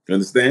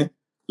understand?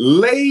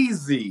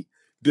 Lazy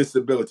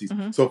disabilities.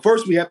 So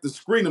first we have to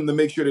screen them to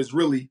make sure there's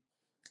really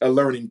a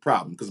learning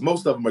problem, because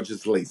most of them are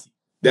just lazy.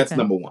 That's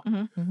number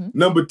one.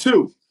 Number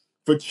two,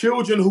 for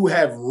children who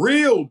have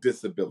real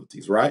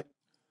disabilities, right?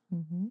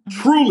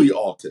 truly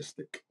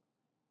autistic,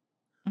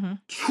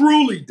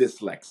 truly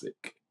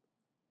dyslexic,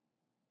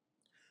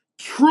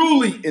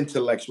 truly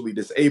intellectually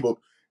disabled,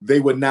 they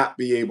would not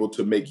be able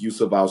to make use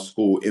of our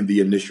school in the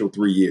initial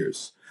 3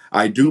 years.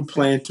 I do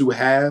plan to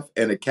have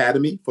an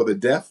academy for the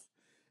deaf,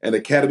 an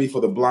academy for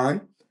the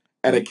blind,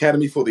 an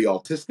academy for the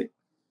autistic,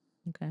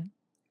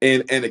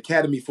 and an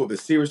academy for the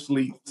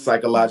seriously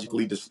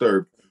psychologically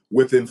disturbed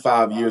within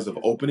 5 years of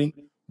opening,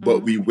 but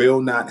we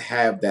will not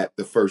have that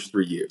the first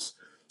 3 years.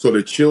 So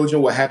the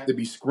children will have to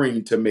be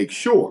screened to make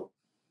sure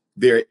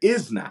there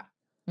is not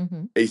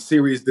a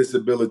serious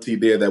disability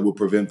there that will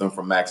prevent them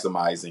from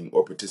maximizing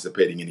or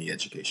participating in the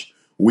education.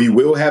 We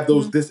will have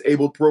those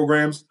disabled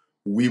programs.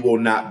 We will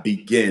not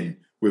begin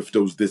with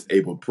those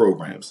disabled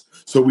programs.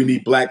 So we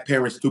need Black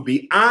parents to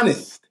be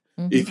honest.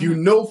 If you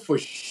know for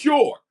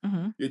sure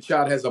your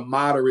child has a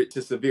moderate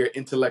to severe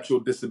intellectual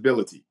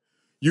disability,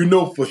 you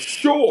know for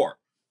sure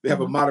they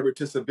have a moderate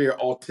to severe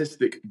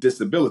autistic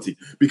disability.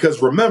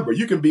 Because remember,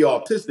 you can be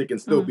autistic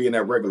and still be in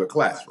that regular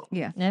classroom.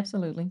 Yeah.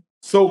 Absolutely.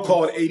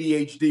 So-called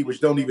ADHD,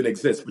 which don't even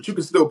exist, but you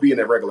can still be in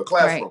that regular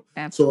classroom.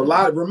 Right. So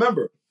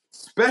remember,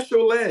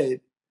 special ed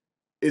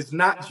is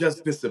not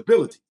just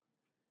disability.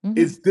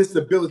 It's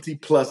disability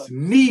plus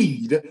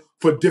need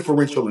for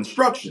differential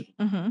instruction.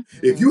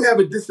 If you have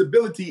a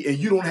disability and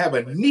you don't have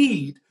a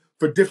need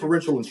for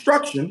differential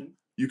instruction,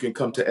 you can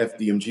come to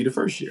FDMG the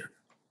first year.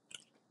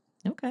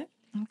 Okay.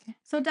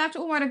 So, Dr.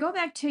 Umar, to go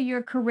back to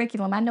your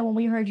curriculum, I know when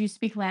we heard you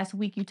speak last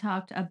week, you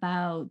talked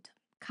about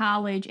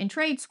college and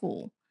trade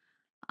school.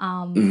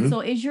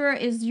 So is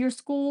your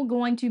school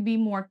going to be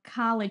more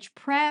college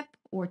prep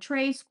or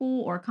trade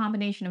school or a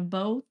combination of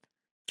both?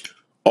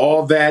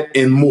 All that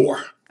and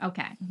more.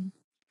 Okay.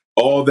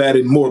 All that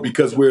and more,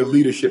 because we're a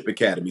leadership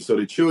academy. So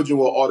the children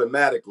will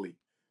automatically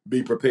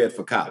be prepared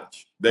for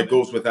college. That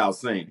goes without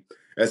saying.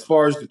 As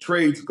far as the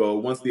trades go,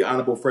 once the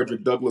Honorable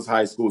Frederick Douglass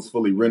High School is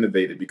fully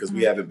renovated, because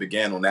we haven't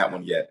began on that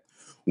one yet.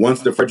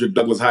 Once the Frederick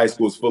Douglass High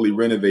School is fully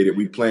renovated,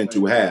 we plan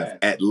to have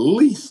at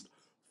least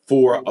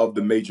 4 of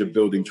the major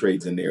building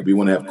trades in there. We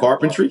want to have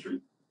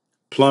carpentry,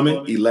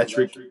 plumbing,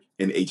 electric,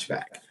 and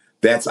HVAC.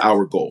 That's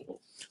our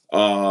goal.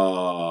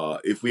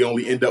 If we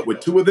only end up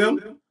with 2 of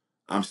them,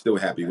 I'm still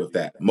happy with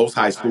that. Most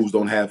high schools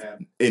don't have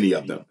any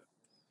of them.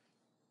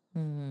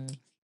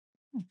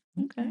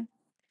 Okay.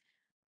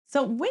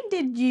 So when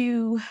did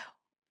you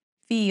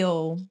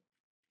feel,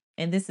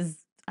 and this is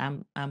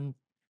I'm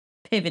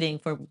pivoting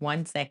for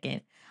 1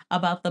 second,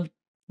 about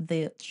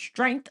the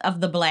strength of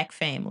the Black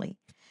family.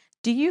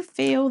 Do you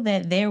feel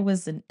that there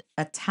was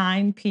a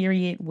time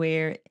period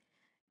where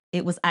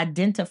it was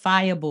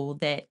identifiable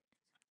that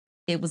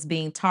it was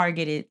being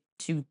targeted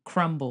to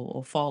crumble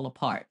or fall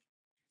apart?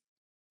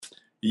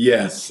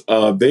 Yes,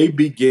 they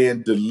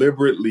began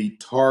deliberately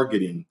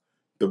targeting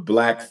the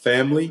Black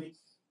family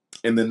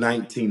in the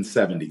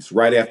 1970s,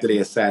 right after they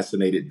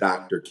assassinated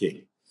Dr.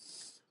 King.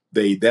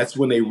 That's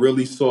when they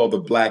really saw the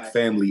Black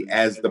family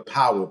as the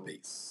power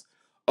base.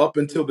 Up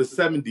until the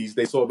 70s,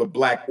 they saw the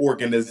Black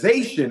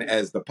organization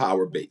as the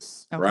power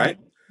base, right?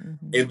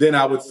 And then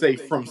I would say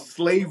from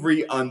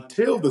slavery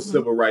until the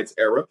civil rights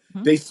era,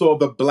 they saw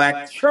the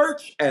Black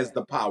church as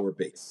the power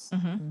base.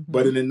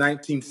 But in the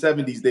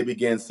 1970s, they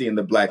began seeing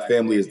the Black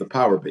family as the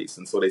power base.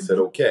 And so they said,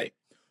 okay,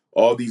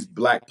 all these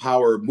Black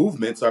power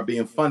movements are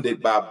being funded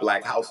by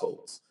Black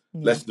households.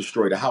 Let's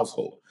destroy the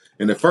household.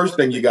 And the first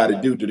thing you got to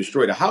do to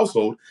destroy the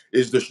household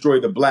is destroy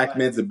the Black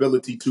man's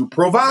ability to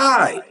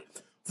provide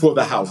for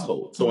the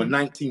household. So in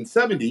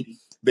 1970,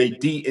 they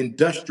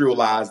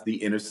deindustrialized the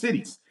inner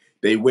cities.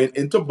 They went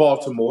into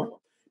Baltimore.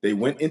 They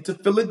went into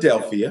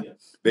Philadelphia.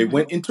 They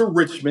went into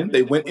Richmond.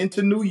 They went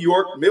into New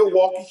York,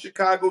 Milwaukee,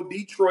 Chicago,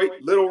 Detroit,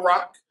 Little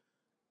Rock.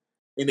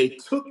 And they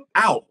took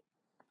out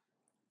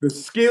the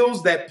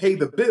skills that pay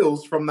the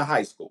bills from the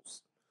high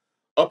schools.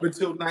 Up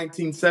until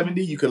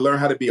 1970, you could learn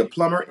how to be a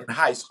plumber in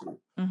high school,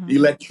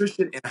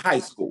 electrician in high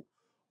school,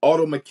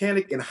 auto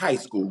mechanic in high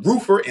school,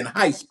 roofer in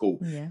high school,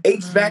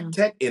 HVAC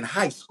tech in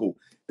high school.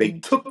 They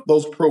took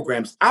those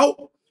programs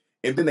out,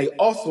 and then they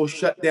also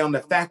shut down the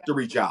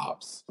factory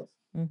jobs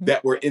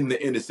that were in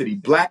the inner city.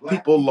 Black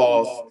people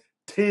lost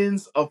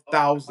tens of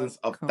thousands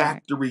of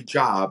factory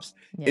jobs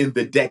in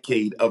the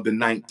decade of the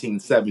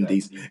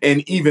 1970s,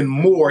 and even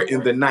more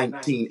in the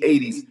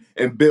 1980s.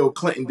 And Bill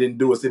Clinton didn't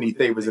do us any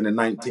favors in the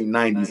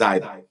 1990s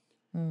either.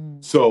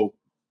 So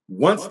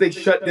once they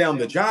shut down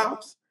the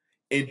jobs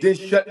and then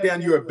shut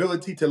down your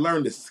ability to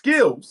learn the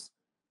skills,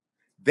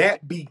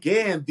 that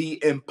began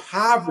the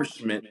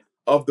impoverishment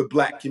of the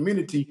Black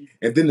community.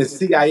 And then the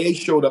CIA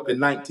showed up in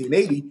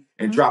 1980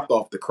 and dropped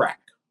off the crack.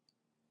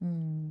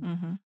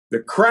 The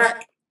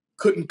crack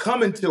couldn't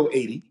come until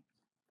 80,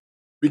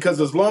 because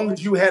as long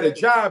as you had a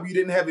job, you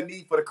didn't have a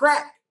need for the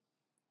crack.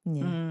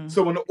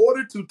 So in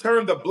order to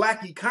turn the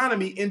Black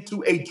economy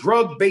into a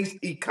drug-based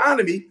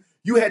economy,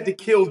 you had to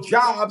kill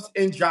jobs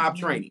and job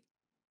training.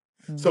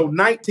 So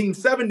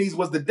 1970s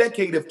was the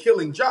decade of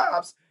killing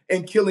jobs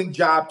and killing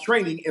job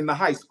training in the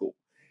high school.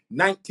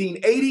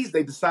 1980s,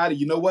 they decided,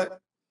 you know what?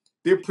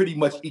 They're pretty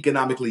much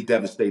economically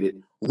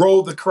devastated.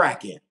 Roll the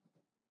crack in.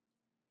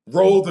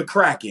 roll the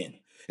crack in.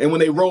 And when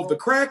they roll the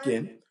crack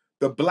in,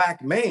 the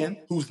black man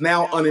who's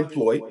now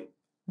unemployed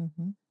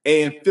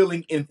and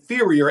feeling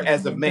inferior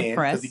as a man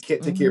because he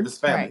can't take care of his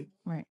family,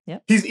 Right.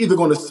 Yep. he's either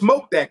going to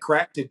smoke that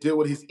crack to deal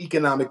with his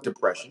economic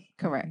depression,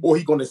 Correct. or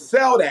he's going to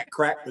sell that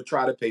crack to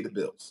try to pay the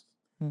bills.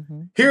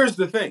 Here's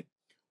the thing.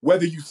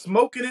 Whether you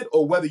smoking it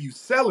or whether you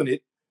selling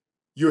it,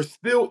 you're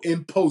still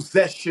in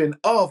possession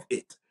of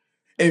it.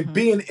 And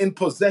being in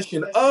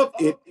possession of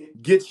it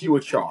gets you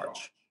a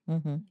charge.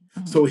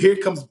 So here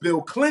comes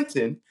Bill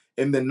Clinton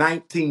in the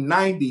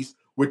 1990s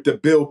with the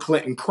Bill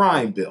Clinton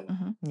crime bill.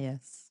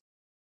 Yes.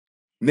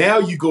 Now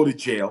you go to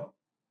jail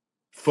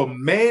for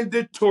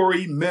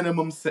mandatory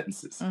minimum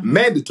sentences.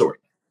 Mandatory.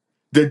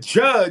 The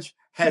judge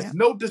has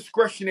no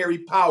discretionary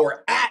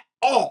power at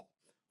all.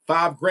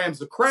 5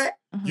 grams of crack,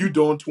 you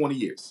doing 20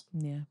 years.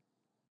 Yeah.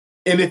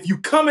 And if you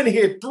come in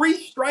here 3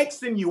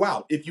 strikes and you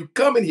out, if you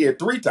come in here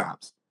 3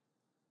 times,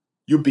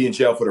 you'll be in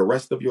jail for the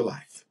rest of your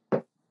life.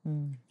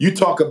 You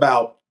talk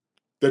about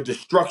the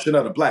destruction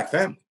of the black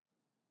family.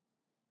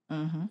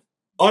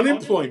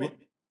 Unemployment,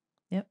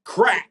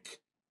 crack,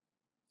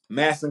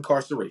 mass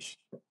incarceration.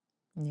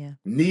 Yeah.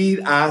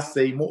 Need I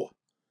say more?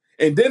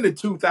 And then the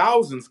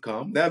 2000s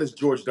come. That is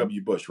George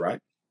W. Bush, right?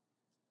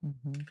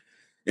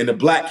 And the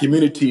black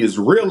community is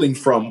reeling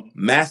from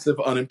massive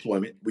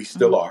unemployment. We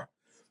still are.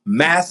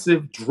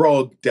 Massive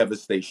drug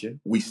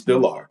devastation. We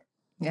still are.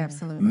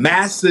 Absolutely.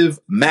 Massive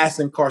mass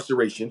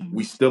incarceration.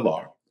 We still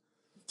are.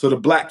 So the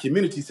black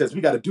community says,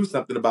 we got to do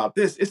something about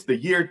this. It's the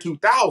year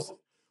 2000.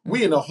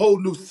 We in a whole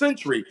new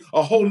century,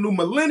 a whole new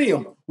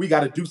millennium. We got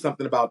to do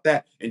something about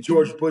that. And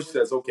George Bush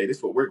says, okay, this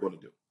is what we're going to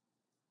do.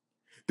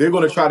 They're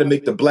going to try to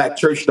make the black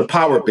church the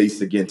power base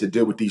again to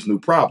deal with these new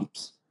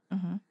problems.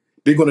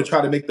 They're going to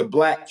try to make the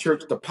black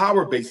church the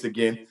power base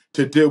again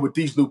to deal with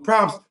these new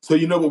problems. So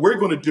you know what we're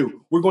going to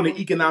do? We're going to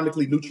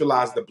economically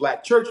neutralize the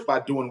black church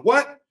by doing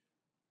what?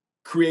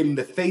 Creating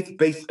the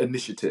faith-based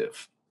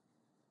initiative.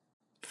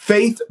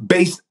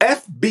 Faith-based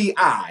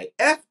FBI.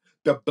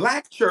 The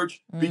black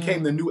church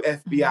became the new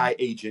FBI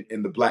agent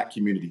in the black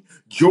community.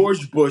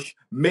 George Bush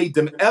made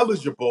them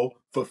eligible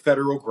for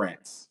federal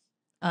grants.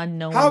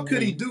 Unknowingly. How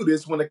could he do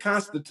this when the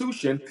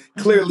Constitution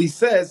clearly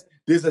says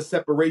there's a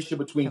separation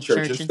between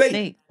church and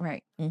state?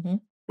 Right.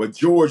 But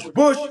George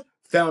Bush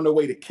found a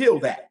way to kill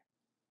that.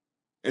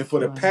 And for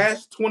the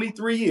past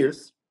 23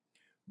 years,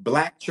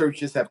 black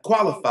churches have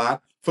qualified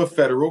for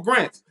federal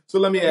grants. So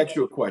let me ask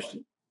you a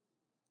question.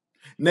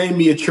 Name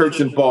me a church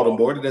in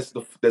Baltimore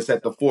that's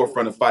at the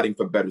forefront of fighting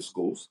for better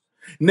schools.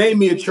 Name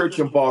me a church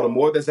in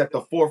Baltimore that's at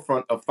the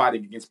forefront of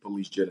fighting against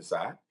police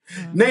genocide.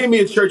 Name me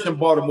a church in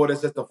Baltimore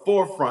that's at the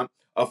forefront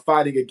of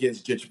fighting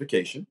against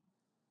gentrification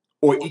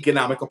or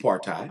economic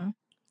apartheid.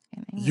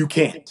 You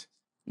can't.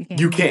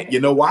 You can't. You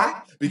know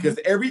why? Because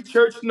every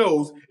church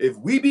knows if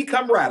we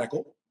become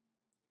radical,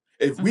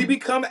 if we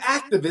become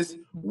activists,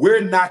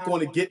 we're not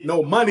going to get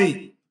no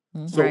money.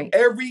 So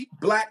every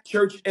black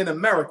church in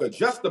America,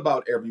 just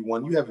about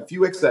everyone, you have a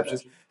few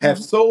exceptions, have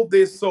sold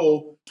their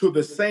soul to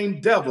the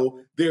same devil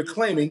they're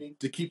claiming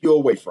to keep you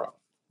away from.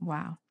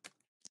 Wow.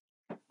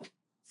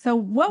 So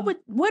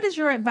what is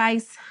your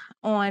advice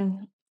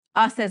on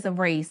us as a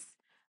race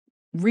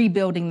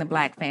rebuilding the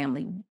black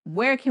family?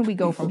 Where can we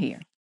go from here?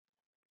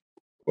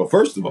 Well,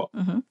 first of all,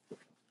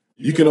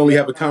 you can only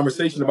have a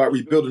conversation about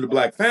rebuilding the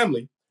black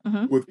family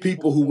with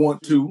people who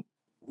want to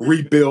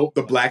rebuild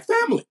the black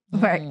family.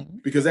 Right.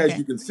 Because as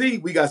you can see,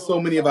 we got so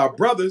many of our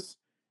brothers,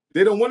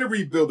 they don't want to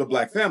rebuild the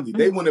black family.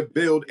 They want to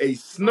build a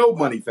snow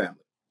bunny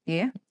family.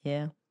 Yeah.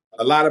 Yeah.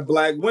 A lot of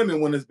black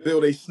women want to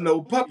build a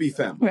snow puppy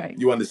family. Right.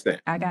 You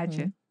understand? I got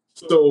you.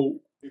 So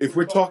if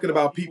we're talking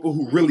about people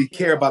who really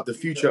care about the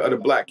future of the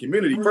black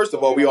community, first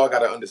of all, we all got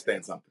to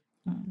understand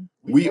something.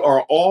 We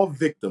are all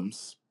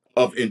victims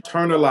of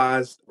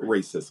internalized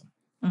racism.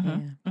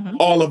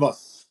 All of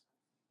us.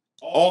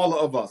 All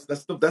of us.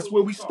 That's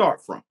where we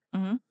start from.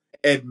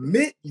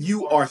 Admit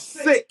you are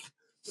sick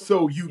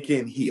so you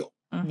can heal.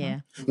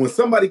 Yeah. When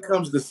somebody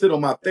comes to sit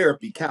on my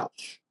therapy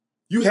couch,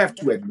 you have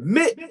to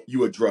admit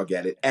you a drug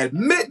addict,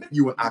 admit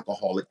you an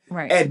alcoholic,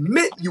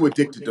 admit you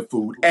addicted to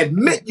food,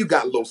 admit you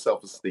got low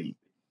self-esteem.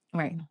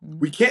 Right.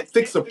 We can't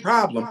fix a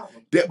problem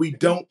that we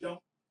don't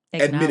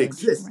admit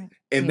exists.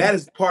 And that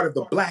is part of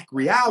the black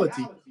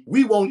reality.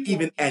 We won't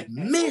even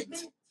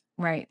admit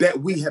that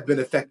we have been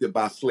affected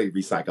by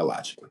slavery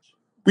psychologically.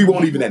 We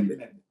won't even admit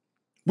it.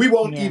 We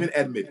won't even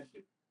admit it.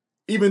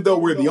 Even though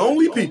we're the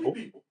only people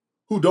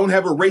who don't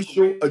have a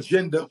racial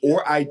agenda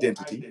or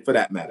identity, for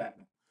that matter.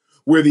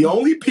 We're the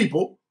only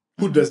people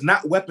who does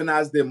not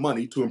weaponize their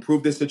money to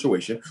improve their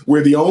situation.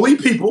 We're the only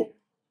people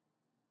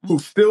who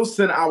still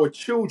send our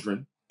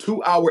children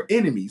to our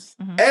enemies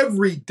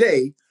every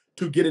day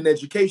to get an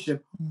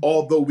education,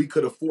 although we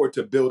could afford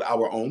to build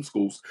our own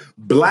schools.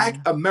 Black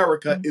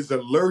America is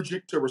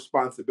allergic to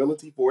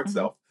responsibility for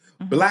itself.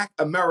 Black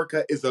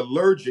America is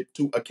allergic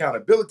to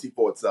accountability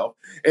for itself.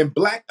 And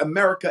Black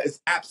America is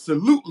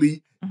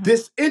absolutely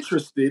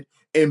disinterested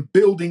in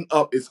building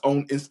up its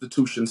own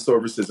institutions,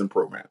 services, and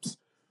programs.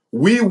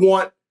 We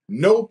want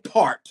no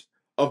part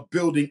of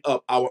building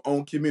up our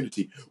own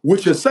community,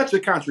 which is such a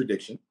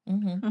contradiction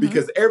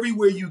because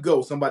everywhere you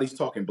go, somebody's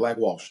talking Black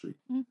Wall Street.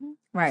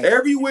 Right.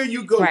 Everywhere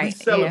you go, we Right,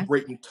 yeah.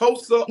 celebrating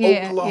Tulsa,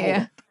 Yeah, Oklahoma.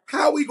 yeah.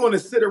 How are we going to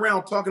sit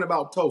around talking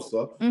about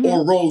Tulsa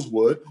or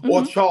Rosewood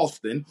or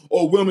Charleston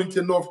or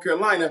Wilmington, North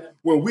Carolina,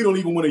 when we don't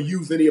even want to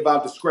use any of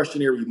our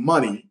discretionary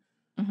money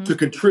to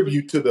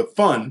contribute to the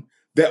fund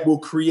that will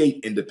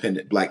create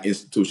independent Black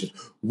institutions?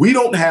 We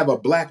don't have a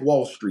Black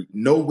Wall Street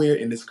nowhere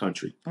in this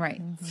country.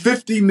 Right.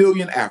 50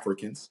 million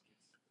Africans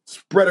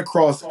spread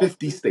across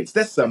 50 states.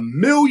 That's 1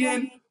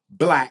 million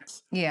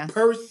Blacks Yeah.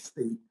 per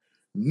state.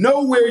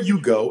 Nowhere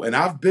you go, and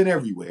I've been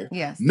everywhere,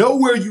 Yes.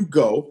 nowhere you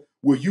go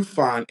will you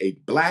find a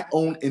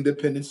Black-owned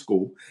independent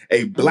school,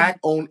 a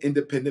Black-owned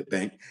independent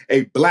bank,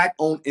 a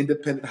Black-owned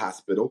independent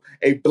hospital,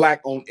 a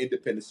Black-owned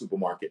independent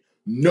supermarket.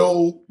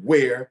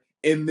 Nowhere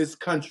in this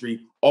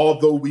country,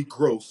 although we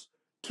gross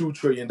 $2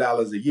 trillion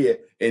a year,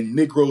 and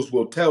Negroes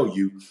will tell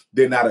you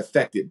they're not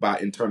affected by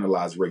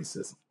internalized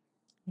racism.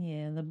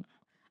 Yeah,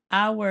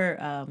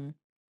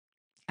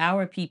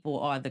 our people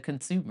are the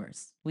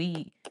consumers.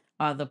 We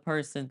are the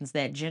persons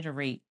that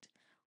generate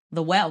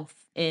the wealth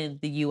in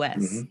the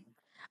U.S.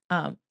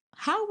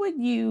 How would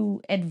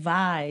you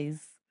advise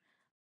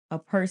a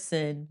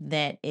person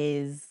that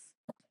is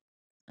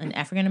an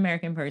African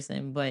American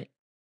person, but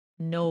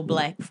no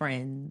Black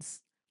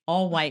friends,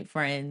 all white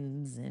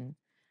friends, and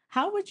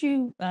how would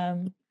you,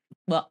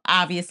 well,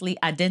 obviously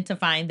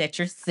identifying that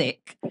you're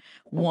sick,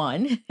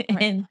 one,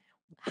 and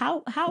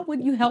how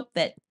would you help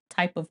that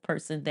type of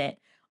person that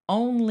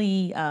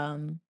only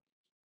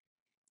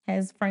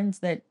has friends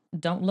that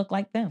don't look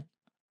like them?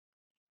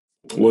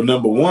 Well,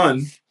 number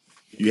one,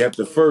 you have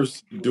to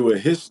first do a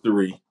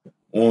history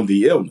on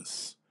the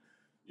illness.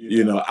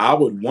 You know, I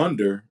would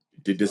wonder,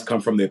 did this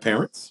come from their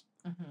parents?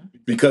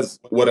 Because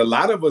what a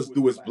lot of us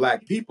do as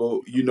Black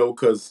people, you know,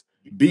 because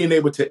being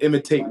able to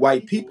imitate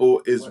white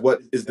people is what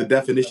is the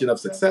definition of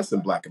success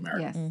in Black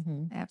America.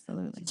 Yes.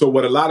 Absolutely. So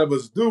what a lot of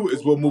us do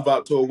is we'll move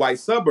out to a white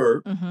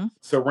suburb,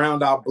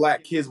 surround our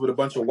Black kids with a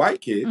bunch of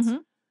white kids,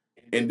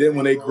 and then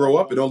when they grow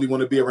up and only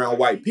want to be around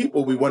white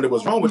people, we wonder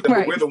what's wrong with them,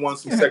 but we're the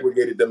ones who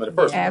segregated them in the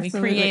first place. We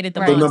created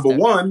the So monster.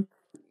 number one,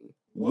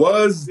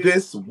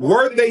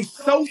 were they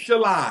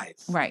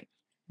socialized Right.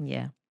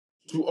 Yeah.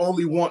 to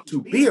only want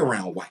to be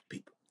around white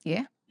people?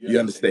 Yeah. You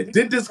understand?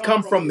 Did this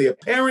come from their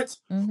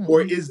parents,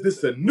 or is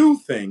this a new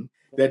thing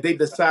that they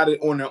decided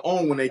on their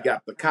own when they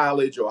got to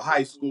college or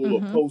high school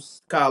or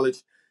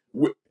post-college,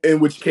 in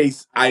which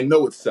case I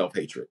know it's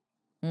self-hatred.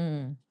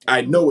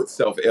 I know it's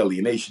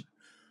self-alienation.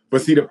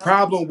 But see, the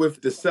problem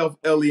with the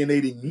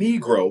self-alienating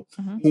Negro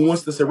who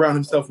wants to surround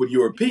himself with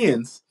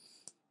Europeans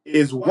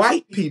is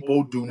white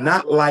people do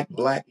not like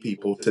Black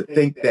people to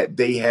think that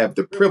they have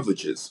the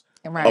privileges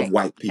of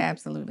white people.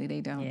 Absolutely,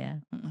 they don't. Yeah.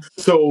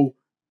 So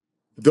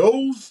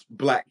those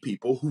Black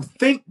people who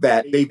think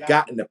that they've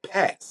gotten a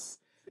pass,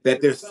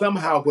 that they're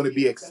somehow going to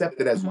be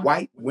accepted as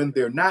white when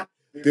they're not,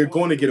 they're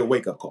going to get a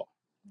wake-up call.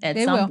 At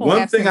They some will. point.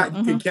 One thing I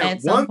Absolutely. can count,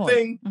 At some one point.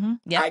 thing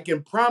Yep. I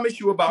can promise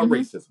you about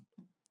racism.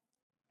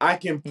 I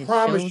can It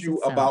promise shows you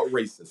itself. about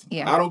racism.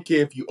 Yeah. I don't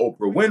care if you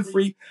Oprah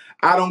Winfrey.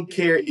 I don't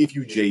care if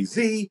you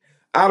Jay-Z.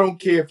 I don't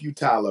care if you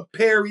Tyler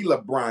Perry,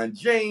 LeBron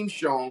James,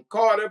 Sean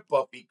Carter,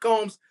 Puffy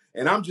Combs,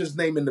 and I'm just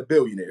naming the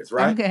billionaires,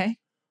 right? Okay.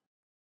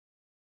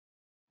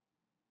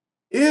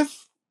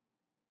 If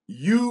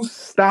you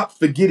stop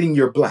forgetting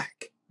you're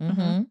Black, Mm-hmm.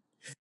 and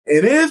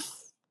if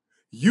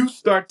you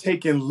start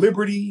taking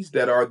liberties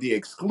that are the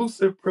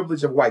exclusive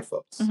privilege of white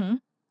folks,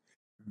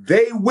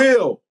 they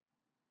will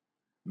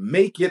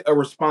make it a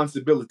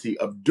responsibility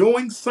of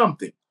doing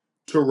something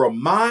to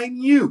remind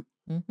you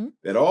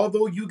that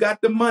although you got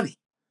the money,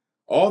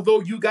 although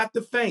you got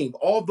the fame,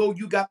 although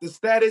you got the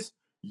status,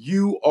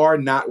 you are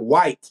not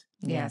white.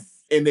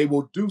 Yes. And they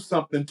will do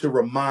something to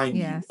remind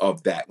you Yes.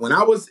 of that. When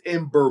I was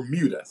in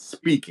Bermuda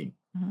speaking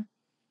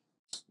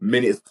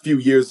a few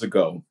years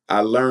ago,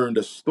 I learned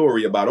a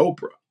story about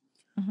Oprah.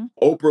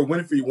 Oprah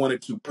Winfrey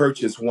wanted to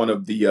purchase one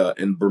of the,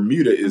 and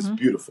Bermuda is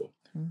beautiful.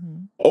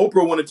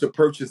 Oprah wanted to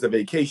purchase a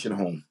vacation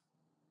home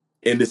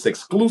in this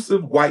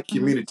exclusive white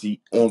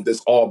community on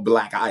this all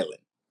Black island.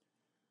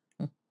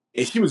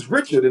 And she was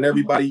richer than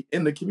everybody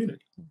in the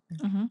community.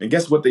 And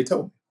guess what they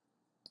told me?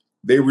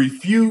 They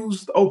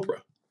refused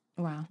Oprah.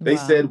 Wow. They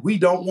said, we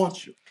don't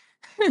want you.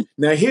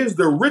 Now, here's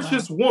the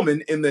richest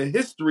woman in the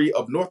history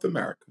of North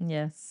America.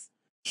 Yes.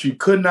 She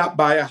could not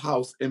buy a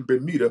house in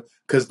Bermuda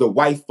because the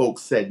white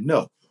folks said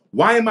no.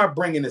 Why am I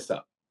bringing this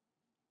up?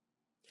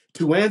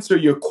 To answer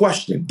your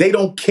question, they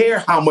don't care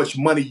how much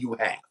money you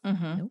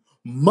have.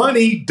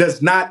 Money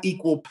does not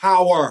equal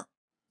power.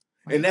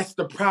 And that's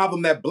the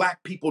problem that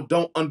Black people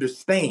don't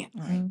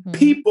understand.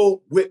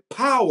 People with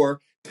power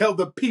tell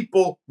the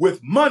people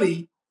with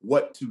money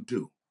what to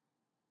do.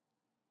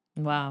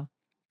 Wow.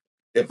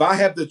 If I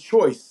have the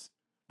choice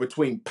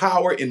between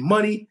power and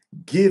money,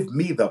 give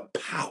me the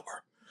power.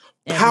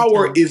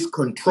 Power is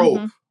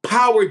control.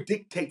 Power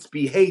dictates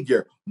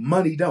behavior.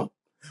 Money don't.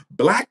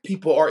 Black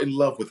people are in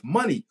love with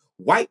money.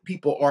 White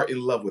people are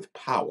in love with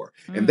power.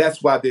 And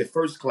that's why they're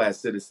first-class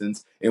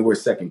citizens and we're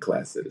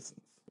second-class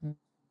citizens. Oh,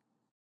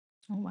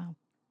 wow.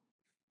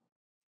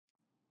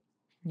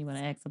 You want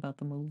to ask about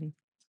the movie?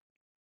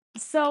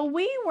 So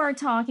we were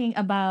talking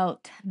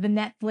about the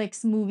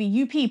Netflix movie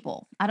You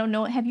People. I don't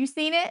know. Have you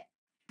seen it?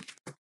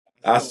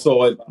 I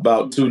saw it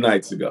about 2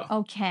 nights ago.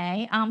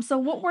 Okay. So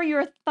what were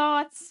your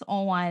thoughts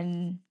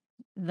on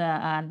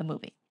the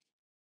movie?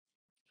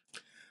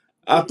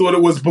 I thought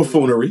it was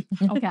buffoonery.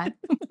 Okay.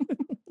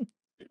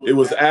 It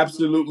was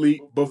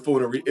absolutely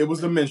buffoonery. It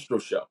was a minstrel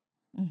show.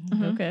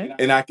 Mm-hmm. Okay.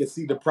 And I could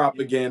see the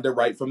propaganda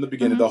right from the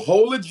beginning. The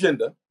whole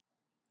agenda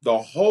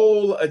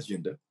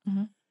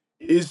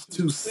is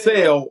to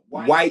sell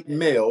white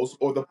males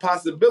or the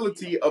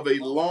possibility of a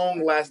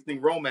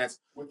long-lasting romance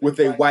with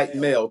a white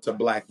male to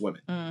black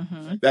women.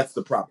 Mm-hmm. That's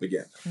the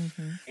propaganda.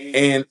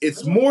 And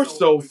it's more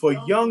so for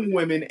young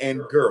women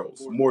and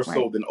girls, more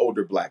so than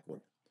older black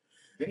women.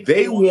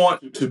 They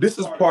want to, this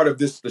is part of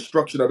this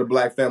destruction of the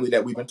black family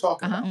that we've been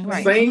talking about.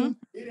 Right. Same,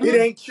 it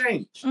ain't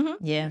changed.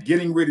 Yeah.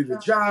 Getting rid of the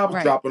jobs,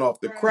 dropping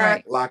off the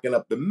crack, locking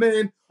up the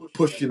men,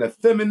 pushing the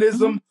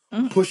feminism,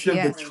 pushing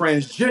the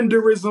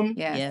transgenderism.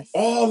 Yes.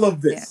 All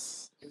of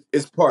this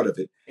is part of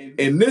it.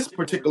 In this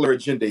particular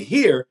agenda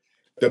here,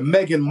 the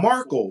Meghan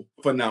Markle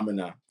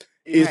phenomenon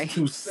is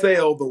to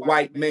sell the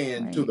white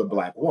man to the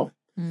black woman,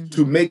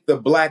 to make the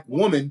black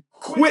woman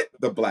quit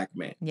the black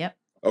man. Yep.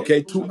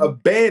 Okay, to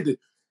abandon.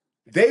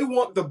 They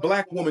want the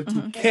black woman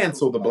to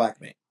cancel the black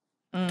man.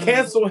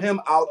 Cancel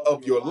him out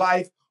of your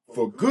life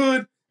for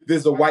good.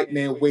 There's a white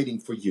man waiting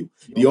for you.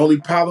 The only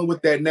problem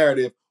with that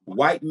narrative,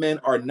 white men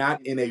are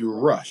not in a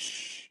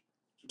rush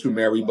to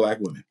marry black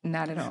women.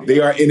 Not at all. They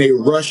are in a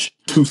rush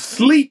to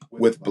sleep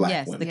with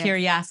black women. The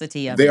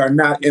curiosity of They it. are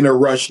not in a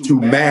rush to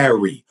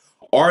marry.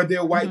 Are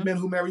there white men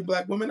who marry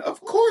black women?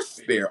 Of course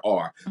there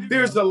are.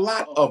 There's a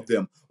lot of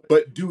them.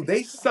 But do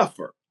they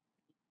suffer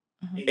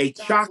a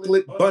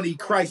chocolate bunny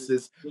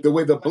crisis the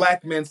way the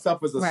black man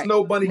suffers a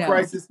snow bunny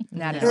crisis?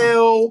 Not at all.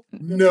 Hell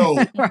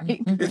no.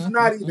 Right. It's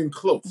not even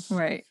close.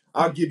 Right.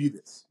 I'll give you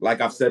this.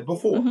 Like I've said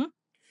before,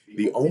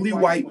 the only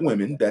white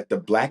women that the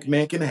black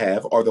man can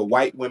have are the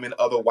white women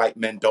other white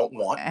men don't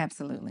want.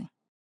 Absolutely.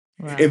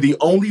 Wow. And the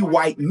only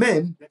white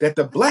men that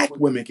the black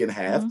women can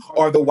have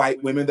are the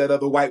white women that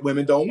other white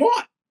women don't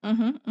want.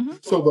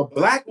 So the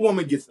black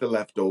woman gets the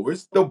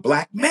leftovers, the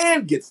black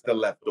man gets the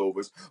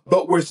leftovers,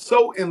 but we're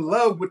so in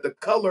love with the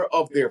color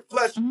of their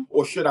flesh,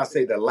 or should I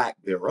say the lack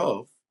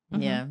thereof,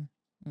 Yeah.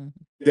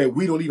 that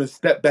we don't even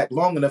step back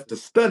long enough to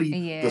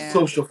study the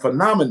social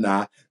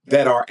phenomena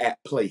that are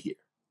at play here.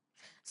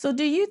 So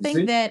do you See?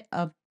 think that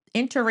a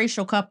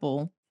interracial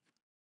couple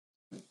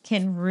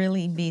can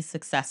really be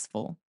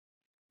successful?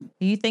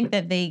 Do you think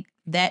that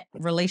that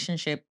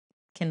relationship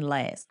can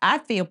last? I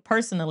feel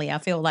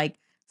like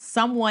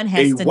someone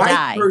has to A white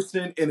die.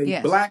 person and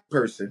a black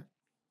person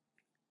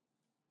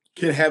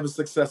can have a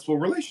successful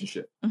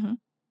relationship.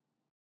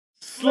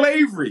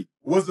 Slavery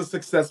was a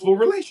successful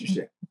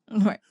relationship.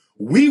 Right.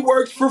 We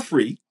worked for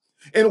free,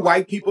 and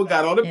white people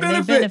got all the And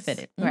benefits. they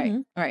benefited.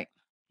 Right. Right.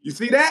 You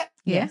see that?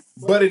 Yes.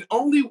 But it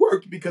only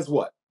worked because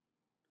what?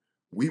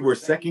 We were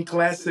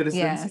second-class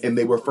citizens and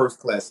they were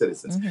first-class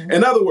citizens.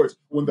 In other words,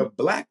 when the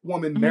black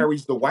woman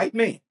marries the white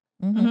man,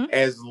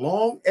 as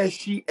long as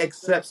she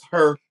accepts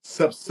her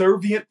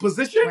subservient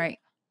position,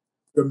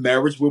 the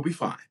marriage will be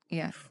fine.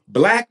 Yes.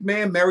 Black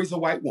man marries a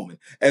white woman.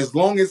 As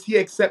long as he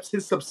accepts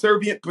his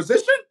subservient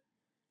position,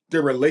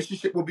 the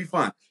relationship will be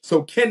fine.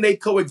 So can they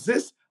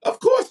coexist? Of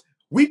course.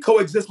 We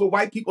coexist with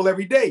white people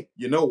every day.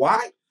 You know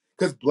why?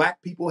 Because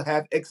black people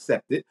have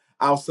accepted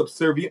our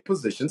subservient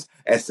positions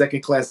as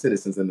second-class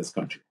citizens in this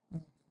country.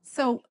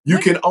 So you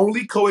can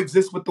only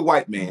coexist with the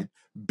white man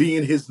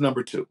being his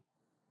number two.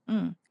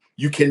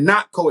 You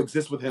cannot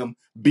coexist with him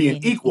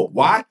being equal.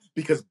 Why?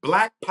 Because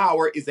black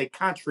power is a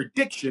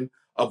contradiction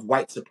of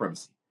white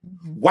supremacy.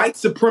 White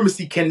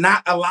supremacy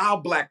cannot allow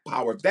black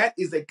power. That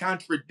is a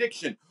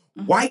contradiction.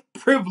 White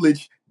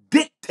privilege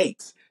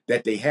dictates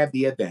that they have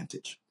the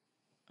advantage.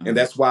 And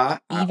that's why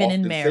I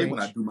often say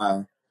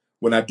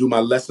when I do my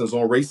lessons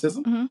on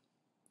racism,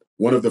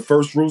 one of the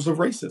first rules of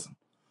racism,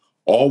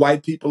 all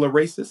white people are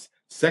racist.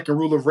 Second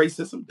rule of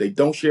racism, they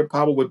don't share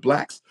power with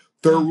blacks.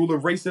 Third rule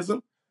of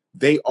racism,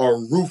 they are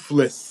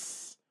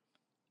ruthless.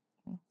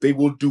 They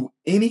will do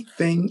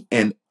anything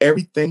and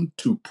everything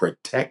to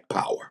protect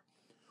power.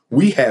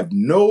 We have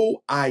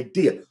no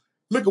idea.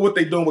 Look at what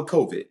they're doing with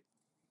COVID,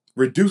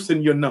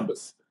 reducing your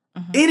numbers.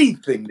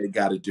 Anything they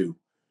got to do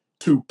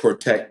to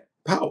protect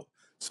power.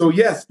 So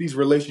yes, these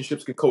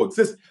relationships can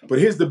coexist. But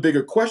here's the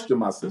bigger question,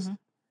 my sister.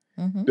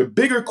 The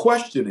bigger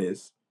question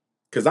is,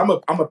 because I'm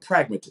a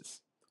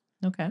pragmatist.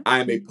 Okay. I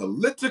am a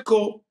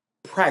political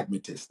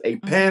pragmatist, a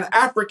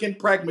Pan-African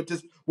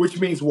pragmatist, which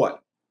means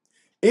what?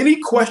 Any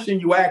question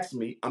you ask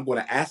me, I'm going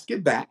to ask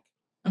it back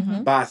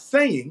by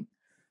saying,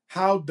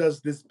 how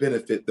does this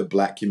benefit the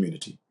black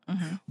community?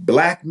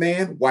 Black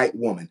man, white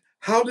woman.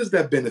 How does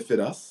that benefit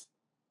us?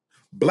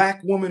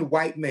 Black woman,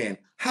 white man.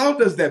 How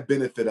does that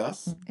benefit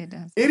us? It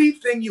does.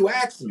 Anything you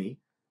ask me,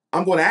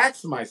 I'm going to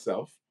ask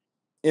myself,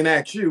 and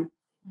ask you,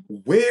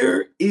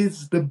 where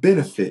is the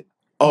benefit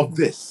of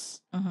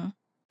this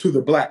to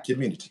the Black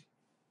community?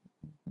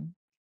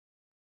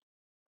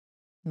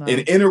 No. An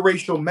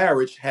interracial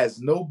marriage has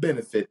no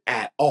benefit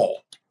at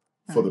all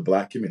for the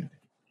Black community.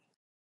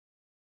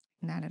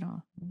 Not at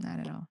all. Not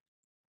at all.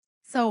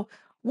 So,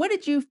 what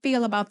did you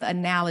feel about the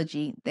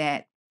analogy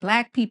that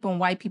Black people and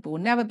white people will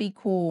never be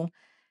cool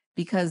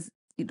because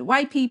the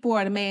white people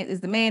are the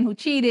man who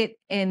cheated,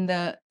 and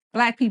the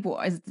Black people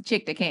is the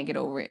chick that can't get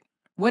over it?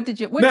 What did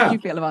you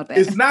feel about that?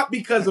 It's not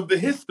because of the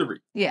history.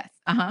 Yes.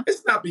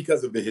 It's not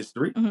because of the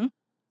history. Mm-hmm.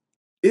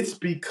 It's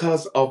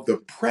because of the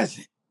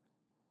present.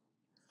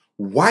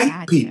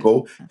 White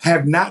people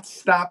have not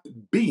stopped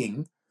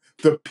being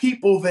the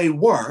people they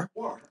were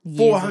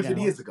 400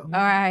 years ago. All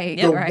right.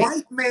 The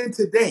white man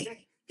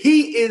today,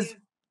 he is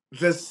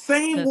the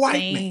same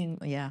white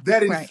man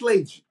that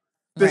enslaved you.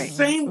 The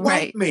same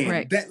white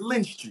man that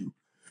lynched you.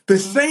 The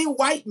same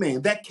white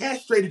man that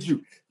castrated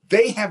you.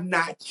 They have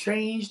not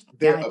changed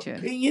their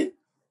opinion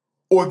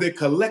or their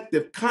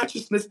collective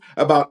consciousness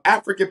about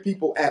African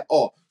people at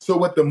all. So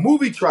what the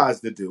movie tries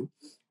to do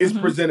is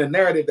present a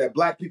narrative that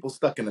Black people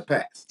stuck in the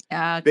past.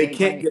 They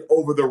can't get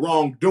over the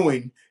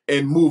wrongdoing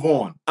and move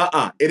on.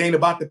 It ain't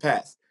about the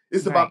past.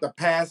 It's about the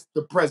past,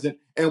 the present,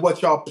 and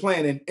what y'all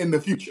planning in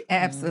the future.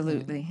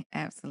 Absolutely.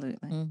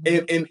 Absolutely.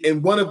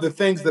 And one of the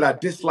things that I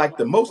disliked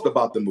the most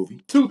about the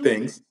movie, two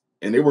things,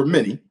 and there were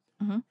many,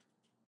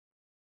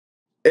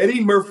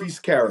 Eddie Murphy's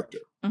character.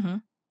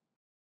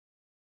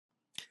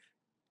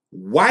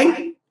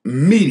 White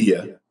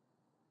media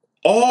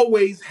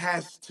always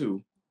has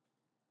to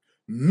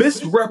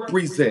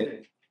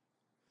misrepresent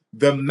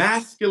the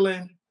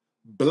masculine,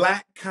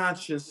 Black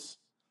conscious,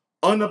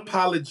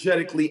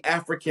 unapologetically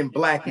African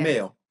Black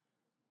male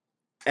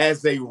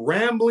as a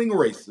rambling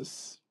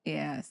racist.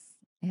 Yes.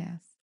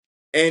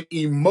 An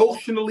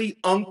emotionally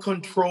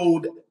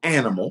uncontrolled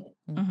animal.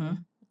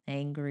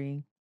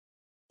 Angry.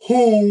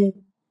 Who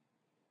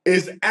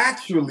is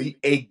actually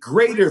a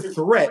greater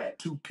threat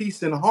to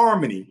peace and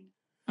harmony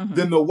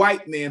than the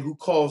white man who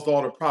caused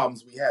all the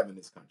problems we have in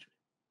this country.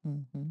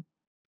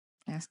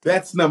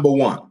 That's number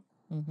one.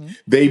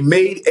 They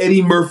made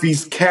Eddie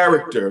Murphy's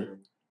character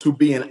to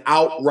be an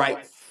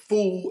outright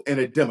fool and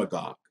a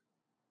demagogue.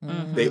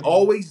 They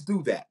always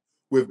do that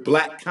with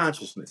Black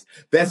consciousness.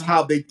 That's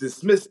how they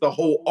dismiss the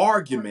whole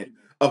argument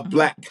of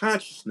Black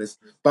consciousness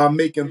by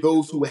making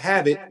those who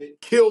have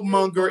it.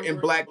 Killmonger in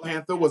Black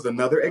Panther was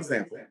another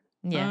example.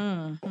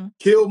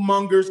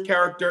 Killmonger's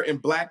character in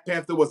Black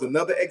Panther was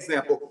another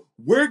example.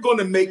 We're going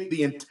to make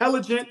the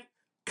intelligent,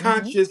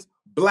 conscious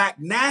Black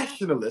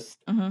nationalist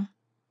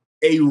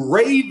a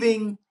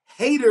raving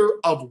hater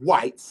of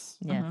whites,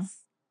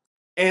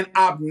 an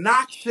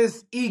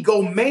obnoxious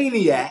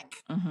egomaniac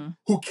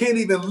who can't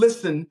even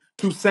listen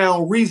to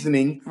sound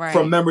reasoning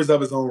from members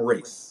of his own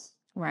race.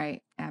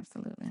 Right,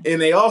 absolutely. And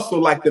they also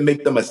like to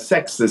make them a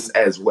sexist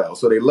as well.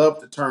 So they love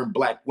to turn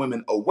Black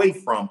women away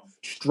from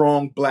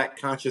strong Black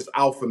conscious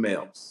alpha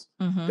males.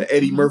 The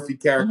Eddie Murphy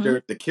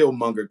character, the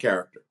Killmonger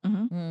character.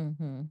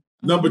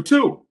 Number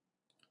two,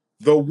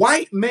 the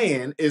white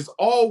man is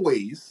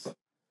always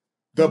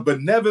the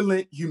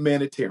benevolent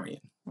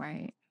humanitarian.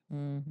 Right.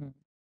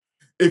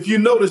 If you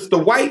notice, the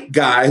white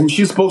guy who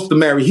she's supposed to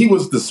marry, he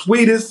was the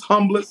sweetest,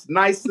 humblest,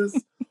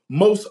 nicest,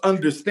 most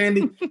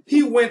understanding.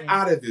 He went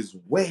out of his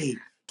way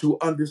to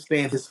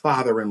understand his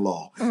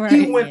father-in-law.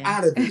 He went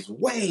out of his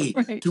way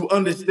to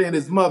understand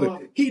his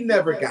mother. He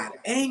never got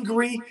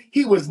angry.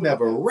 He was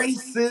never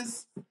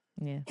racist.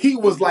 He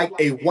was like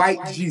a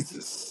white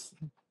Jesus.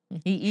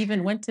 He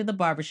even went to the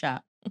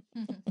barbershop.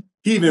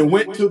 He even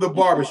went to the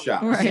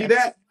barbershop. See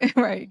that?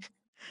 Right.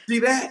 See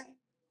that?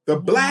 The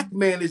Black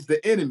man is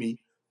the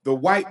enemy. The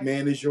white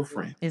man is your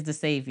friend. Is the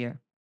savior.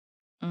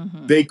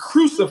 They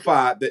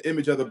crucified the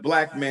image of the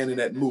Black man in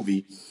that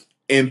movie,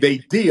 and they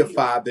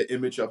deified the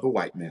image of the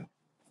white man.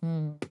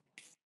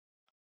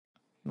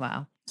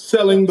 Wow.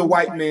 Selling the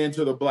white man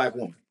to the Black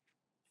woman.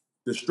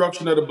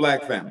 Destruction of the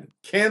Black family.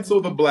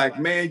 Cancel the Black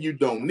man. You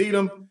don't need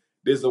him.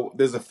 There's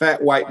a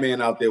fat white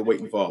man out there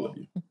waiting for all of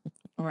you.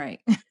 Right.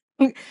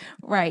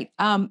 Right.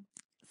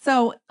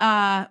 So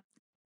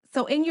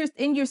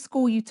in your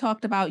school, you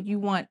talked about you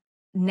want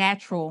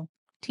natural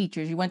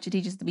teachers. You want your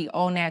teachers to be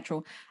all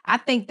natural. I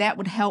think that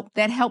would help.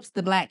 That helps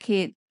the Black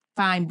kid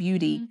find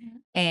beauty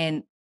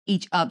in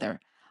each other.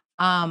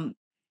 Can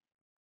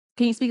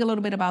you speak a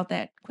little bit about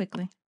that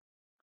quickly?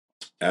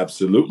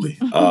 Absolutely.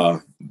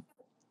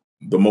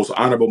 The most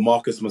honorable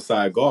Marcus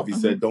Messiah Garvey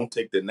said, "Don't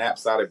take the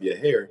naps out of your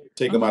hair.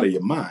 Take them out of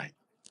your mind."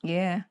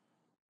 Yeah.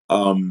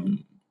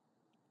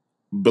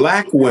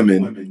 Black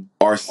women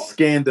are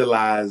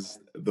scandalized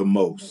the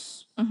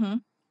most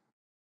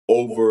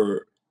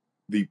over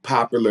the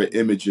popular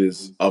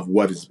images of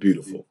what is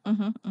beautiful.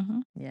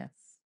 Yes.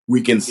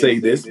 We can say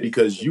this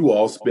because you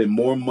all spend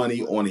more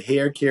money on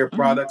hair care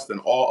products than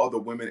all other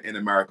women in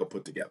America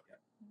put together.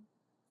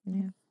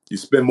 Yeah. You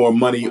spend more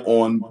money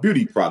on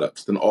beauty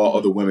products than all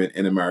other women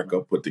in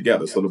America put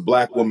together. So the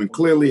Black woman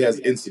clearly has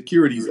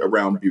insecurities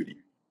around beauty.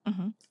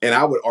 and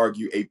I would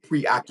argue a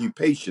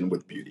preoccupation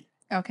with beauty.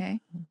 Okay.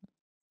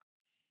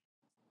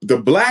 The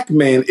black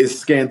man is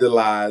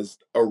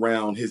scandalized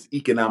around his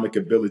economic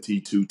ability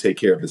to take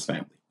care of his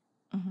family.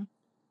 Mm-hmm.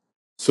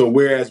 So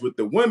whereas with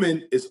the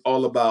women, it's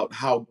all about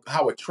how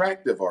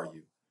attractive are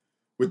you.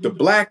 With the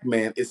black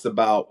man, it's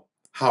about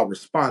how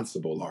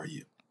responsible are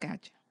you.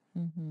 Gotcha.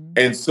 Mm-hmm.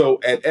 And so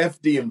at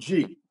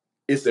FDMG,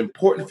 it's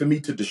important for me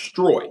to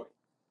destroy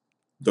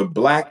the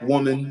black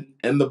woman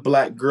and the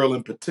black girl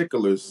in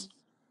particular's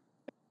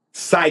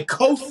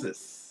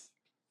psychosis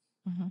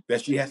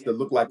that she has to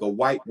look like a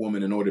white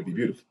woman in order to be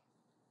beautiful.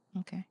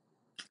 Okay.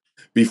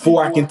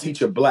 Before I can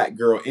teach a black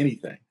girl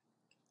anything,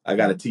 I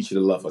got to teach her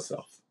to love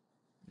herself.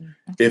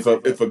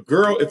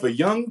 If a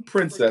young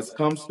princess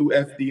comes through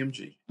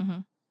FDMG,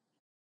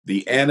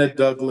 the Anna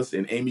Douglas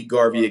and Amy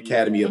Garvey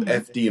Academy of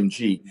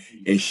FDMG,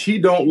 and she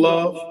don't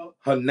love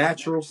her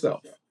natural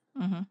self,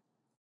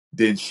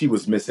 then she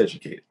was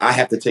miseducated. I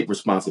have to take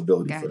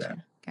responsibility for that.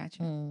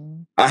 Gotcha.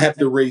 I have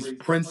to raise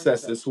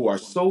princesses who are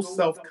so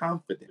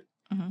self-confident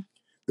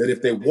that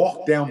if they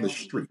walk down the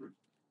street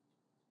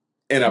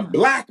and a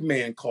black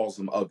man calls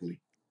them ugly,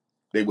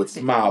 they would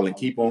smile and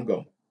keep on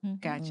going.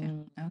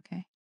 Gotcha.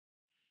 Okay.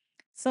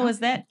 So is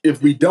that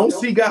If we don't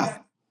see God,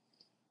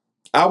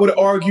 I would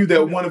argue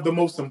that one of the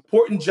most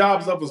important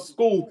jobs of a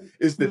school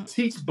is to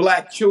teach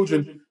black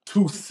children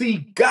to see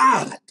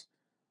God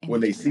when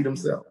they see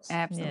themselves.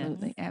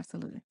 Absolutely.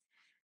 Absolutely.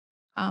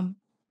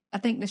 I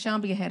think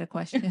Nashambia had a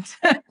question.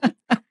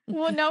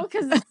 Well, no,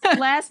 because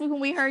last week when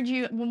we heard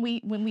you, when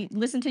we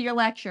listened to your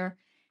lecture,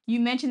 you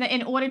mentioned that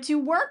in order to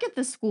work at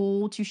the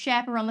school, to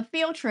chaperone the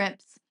field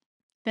trips,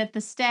 that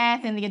the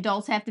staff and the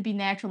adults have to be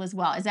natural as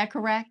well. Is that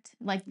correct?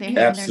 Like they're in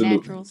their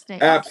natural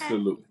state.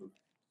 Absolutely.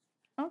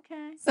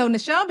 Okay. So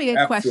Nashambia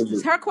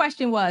Absolutely. her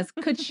question was,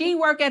 could she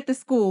work at the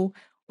school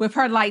with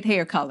her light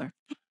hair color?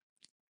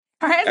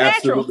 Her hair's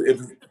natural.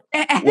 Absolutely.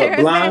 Her What, hair's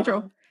blonde?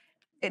 natural.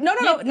 No,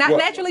 not What?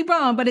 naturally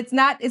blonde, but it's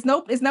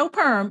no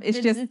perm. It's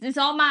just It's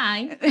all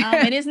mine.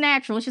 It is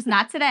natural. It's just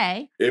not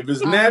today. If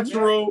it's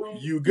natural,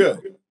 you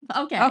good.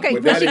 Okay. Okay.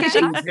 But Well, that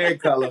includes hair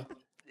color,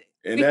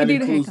 and She that can do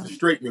the hair includes the color.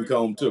 straightening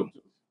comb too.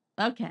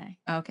 Okay.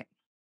 Okay.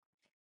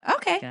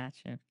 Okay.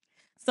 Gotcha.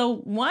 So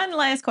one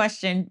last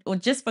question, or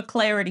just for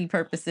clarity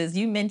purposes,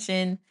 you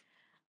mentioned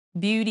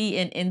beauty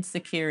and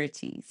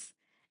insecurities.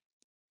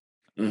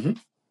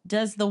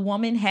 Does the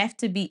woman have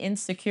to be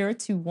insecure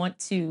to want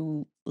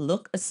to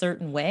look a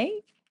certain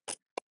way?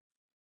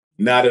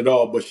 Not at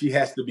all, but she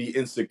has to be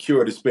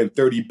insecure to spend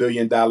 $30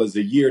 billion a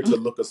year to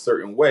look a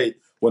certain way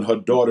when her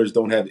daughters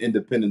don't have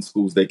independent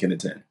schools they can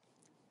attend.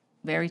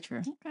 Very true.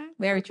 Okay.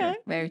 Very true.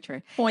 Very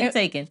true. Point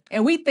taken.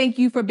 And we thank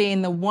you for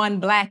being the one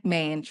black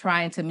man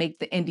trying to make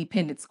the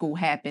independent school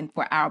happen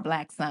for our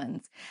black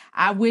sons.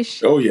 I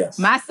wish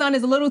my son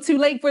is a little too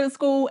late for the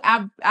school.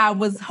 I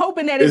was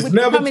hoping that it would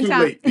come in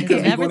time. It's never too late because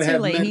It's we're never going to too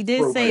have late. men's He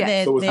did programs. say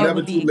that So it's there never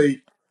would too be-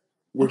 late.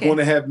 We're Okay. going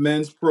to have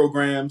men's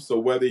programs. So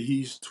whether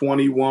he's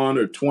 21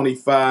 or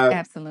 25,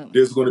 Absolutely.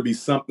 there's going to be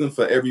something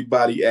for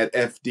everybody at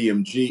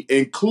FDMG,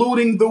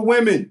 including the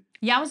women.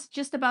 Yeah, I was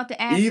just about to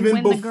ask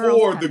Even when the girls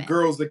before come the in.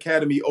 Girls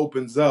Academy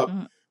opens up,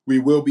 we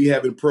will be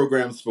having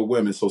programs for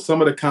women. So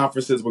some of the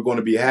conferences we're going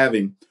to be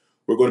having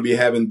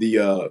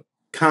the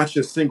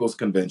Conscious Singles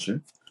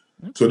Convention.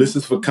 So this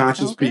is for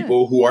conscious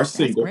people who are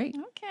single Great.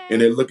 Okay.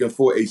 and they're looking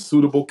for a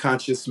suitable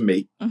conscious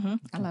mate. I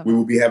love We it.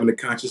 will be having the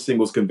Conscious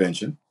Singles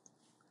Convention.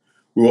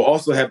 We will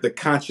also have the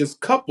Conscious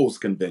Couples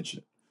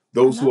Convention.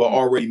 Those who are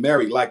already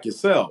married, like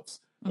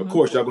yourselves. Of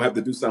course, y'all gonna have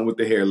to do something with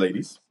the hair,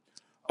 ladies.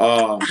 You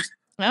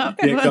can't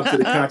come to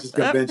the conscious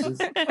conventions.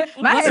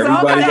 My hair's wrong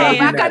all with cut my off.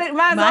 hair?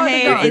 Mine's My all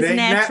hair gone. is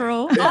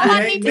natural. If All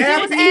I it need ain't to do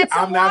is nappy, add some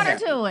I'm not water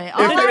happy. to it.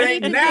 All If I it need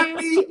ain't to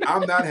nappy,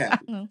 I'm not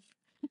happy.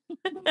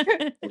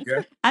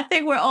 Okay. I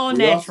think we're all We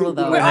natural,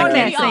 also- though. we're I all can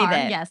We natural. say are.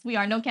 that. Yes, we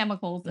are. No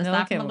chemicals No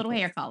aside from a little chemicals.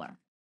 hair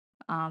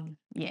color.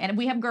 Yeah, and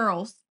we have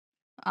girls.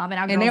 And our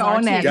And girls they're are all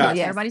too. natural, Yes.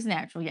 yes. Everybody's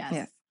natural. Yes.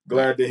 Yes.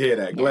 Glad to hear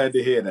that. Yes. Glad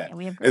to hear that. And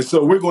we have And girls.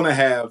 so we're going to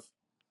have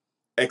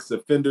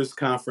ex-offenders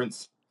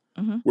conference.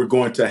 We're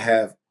going to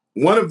have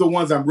one of the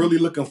ones I'm really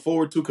looking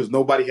forward to because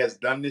nobody has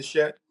done this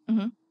yet.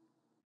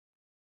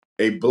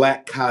 A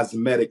Black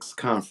Cosmetics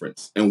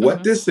Conference. And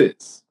what this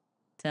is,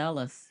 Tell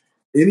us.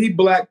 any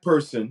Black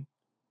person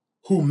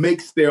who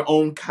makes their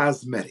own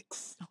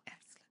cosmetics.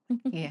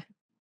 Yeah.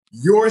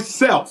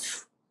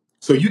 Yourself.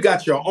 So you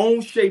got your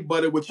own shea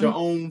butter with your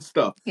own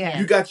stuff. Yeah.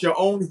 You got your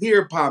own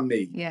hair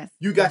pomade. Yes.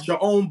 You got your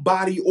own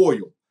body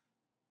oil.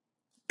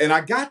 And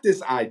I got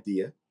this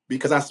idea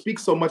because I speak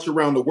so much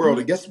around the world.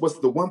 And guess what's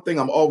the one thing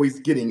I'm always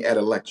getting at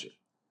a lecture?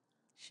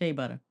 Shea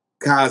butter.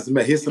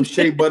 Cosmetic. Here's some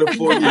shea butter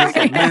for you. Here's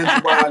some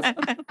men's wash.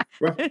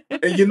 Right?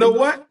 And you know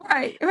what?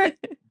 Right.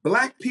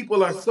 Black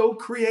people are so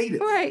creative.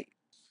 Right.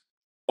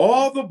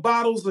 All the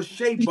bottles of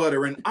shea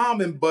butter and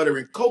almond butter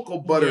and cocoa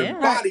butter and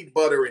body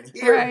butter and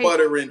hair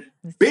butter and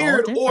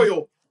beard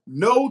oil,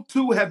 no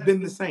two have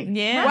been the same.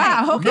 Yeah.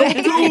 Wow.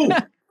 Okay. No two.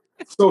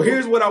 So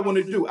here's what I want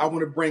to do. I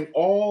want to bring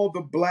all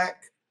the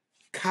Black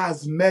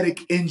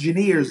cosmetic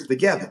engineers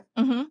together.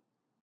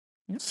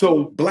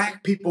 So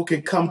Black people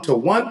can come to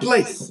one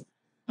place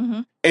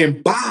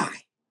and buy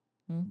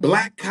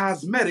Black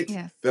cosmetics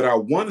that are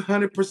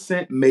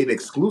 100% made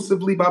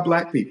exclusively by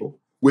Black people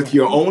with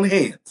your own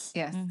hands,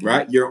 Yes.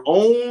 right? Your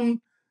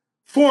own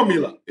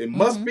formula. It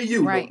must be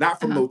you, Right. not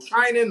from no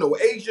China, no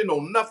Asian, no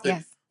nothing.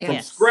 Yes. From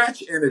Yes.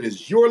 scratch, and it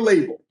is your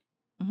label.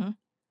 Mhm.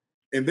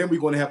 And then we're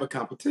going to have a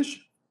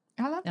competition.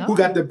 I love Who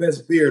got the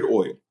best beard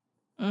oil?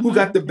 Who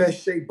got the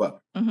best shea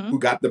butter? Mhm. Who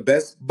got the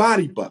best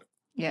body butter?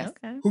 Yes.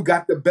 Who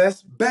got the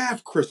best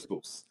bath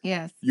crystals?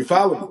 Yes. You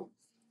follow me?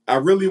 I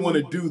really want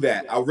to do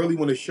that. I really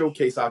want to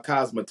showcase our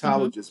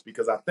cosmetologists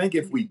because I think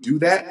if we do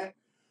that,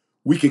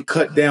 we can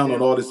cut down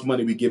on all this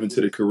money we give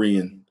into the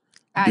Korean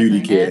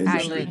beauty care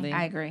industry.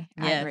 I agree.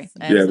 Yes,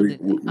 Yeah,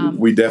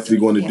 we definitely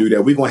going to do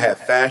that. We're going to have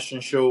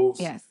fashion shows.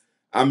 Yes.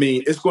 I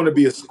mean, it's going to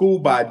be a school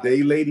by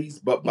day, ladies,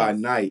 but by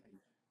night,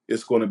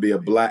 it's going to be a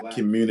Black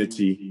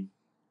community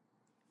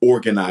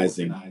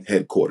organizing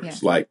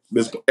headquarters. Yes. Like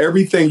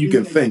everything you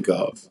can think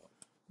of,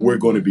 we're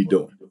going to be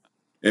doing.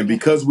 And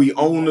because we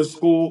own the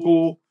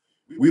school,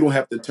 we don't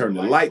have to turn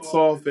the lights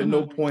off at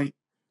no point.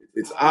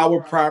 It's our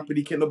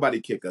property. Can't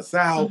nobody kick us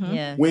out.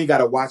 Yeah. We ain't got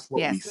to watch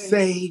what we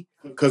say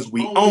because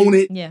we own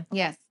it. Yeah.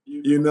 Yes.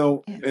 You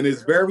know, and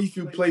there's very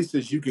few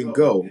places you can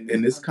go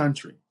in this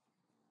country.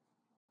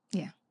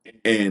 Yeah.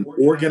 And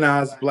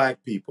organize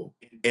Black people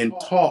and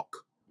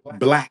talk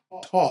Black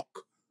talk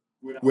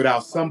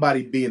without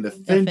somebody being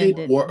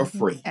offended or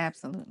afraid.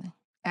 Absolutely.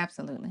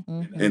 Absolutely.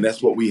 And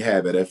that's what we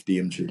have at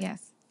FDMG.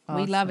 Yes.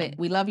 We love it.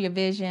 We love your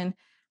vision.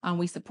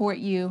 We support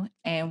you,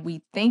 and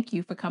we thank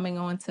you for coming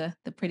on to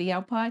the Pretty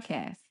Elle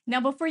podcast.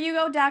 Now, before you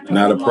go, Dr.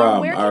 Not a Umar,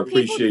 problem. where I can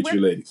appreciate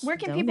you, ladies. Where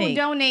can people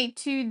donate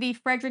to the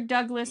Frederick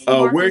Douglass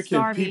Where Marcus can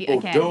Garvey people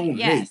Academy?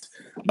 donate?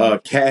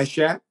 Yes. Cash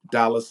App,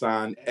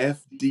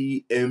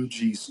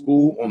 $FDMG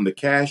School on the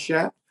Cash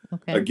App.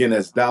 Okay. Again,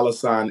 that's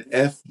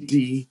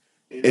 $FDMG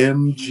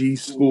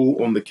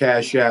School on the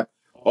Cash App.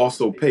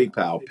 Also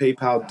PayPal,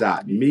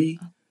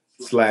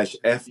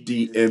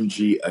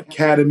 paypal.me/FDMG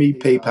Academy,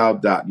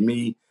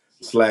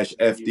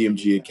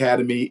 paypal.me/FDMG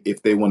Academy.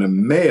 If they want to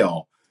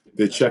mail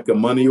the check or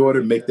money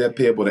order, make that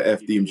payable to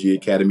FDMG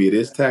Academy. It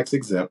is tax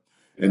exempt,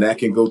 and that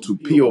can go to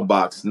P.O.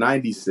 Box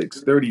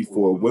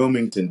 9634,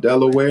 Wilmington,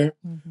 Delaware.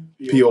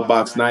 P.O.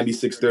 Box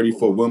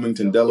 9634,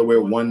 Wilmington, Delaware,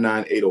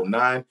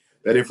 19809.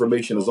 That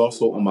information is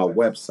also on my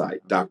website,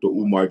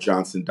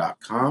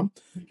 drumarjohnson.com.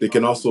 They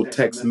can also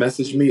text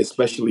message me,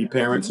 especially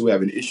parents who are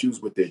having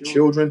issues with their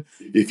children.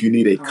 If you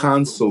need a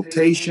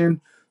consultation,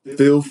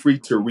 feel free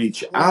to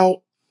reach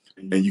out,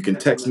 and you can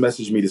text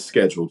message me to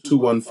schedule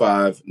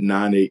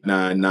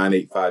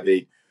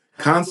 215-989-9858.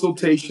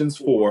 Consultations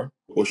for,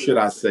 or should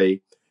I say,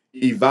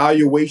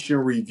 evaluation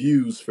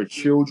reviews for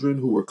children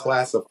who were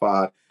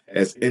classified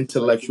as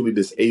intellectually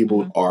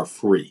disabled are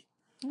free.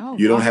 Oh,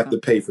 you don't have to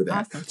pay for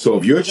that. Awesome. So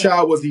if your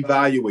child was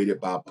evaluated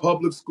by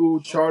public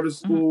school, charter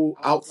school,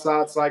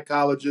 outside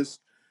psychologists,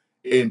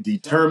 and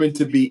determined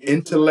to be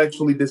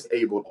intellectually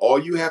disabled, all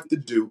you have to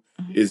do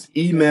is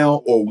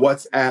email or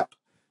WhatsApp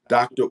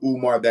Dr.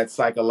 Umar that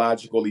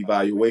psychological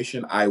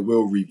evaluation. I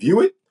will review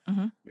it.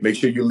 Make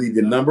sure you leave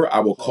your number. I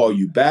will call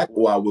you back,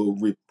 or I will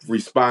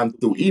respond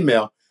through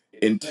email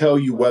and tell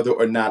you whether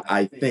or not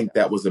I think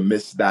that was a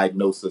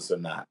misdiagnosis or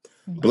not.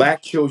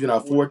 Black children are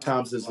 4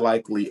 times as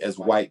likely as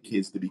white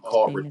kids to be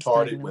called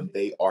retarded when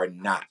they are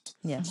not.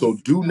 Yes. So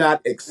do not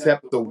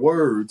accept the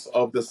words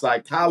of the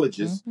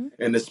psychologist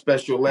and the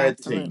special ed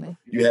team.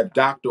 You have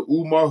Dr.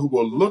 Umar who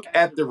will look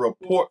at the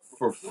report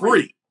for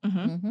free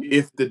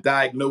if the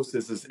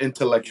diagnosis is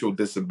intellectual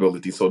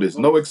disability. So there's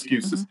no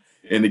excuses.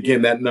 And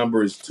again, that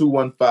number is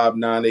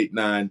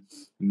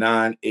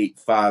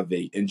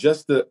 215-989-9858. And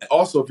just to,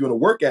 also, if you want to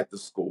work at the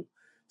school,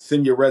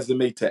 send your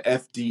resume to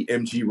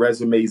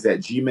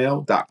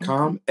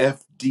fdmgresumes@gmail.com.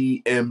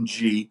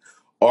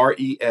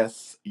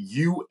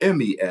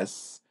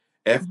 FDMGRESUMES,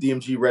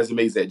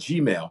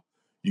 fdmgresumes@gmail.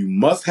 You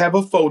must have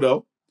a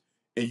photo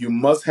and you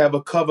must have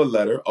a cover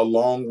letter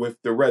along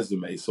with the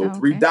resume. So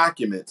 3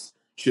 documents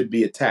should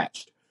be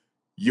attached.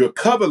 Your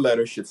cover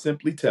letter should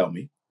simply tell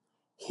me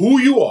who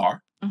you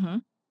are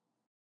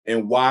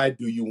and why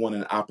do you want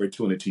an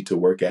opportunity to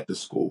work at the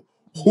school.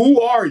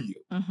 Who are you?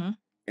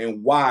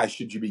 And why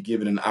should you be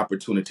given an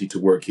opportunity to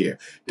work here?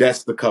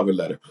 That's the cover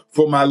letter.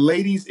 For my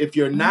ladies, if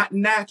you're not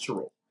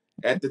natural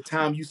at the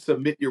time you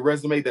submit your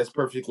resume, that's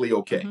perfectly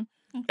okay.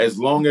 As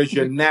long as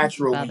you're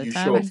natural when you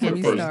show up for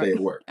the first day of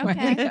work.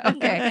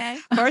 Okay.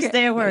 First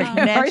day of work.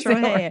 Natural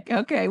hair.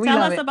 Okay. We Tell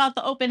love us it. about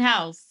the open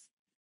house.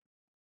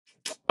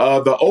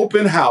 The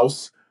open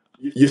house,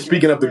 you're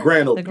speaking of the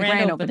grand The opening.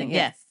 grand opening,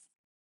 yes.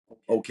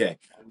 Okay.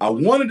 I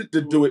wanted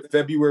to do it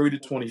February the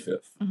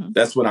 25th.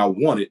 That's when I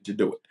wanted to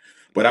do it.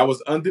 But I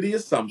was under the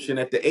assumption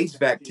that the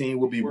HVAC team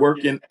will be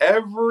working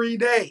every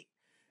day.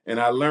 And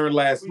I learned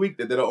last week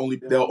that they'll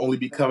only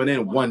be coming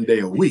in 1 day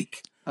a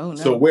week. Oh, no.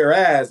 So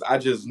whereas I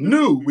just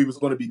knew we was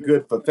going to be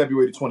good for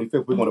February the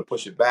 25th, we're going to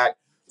push it back.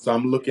 So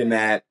I'm looking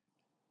at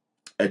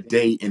a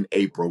day in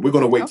April. We're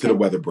going to wait till the Okay.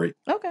 weather break.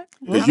 Okay.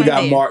 Because I'm you right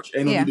got there. March.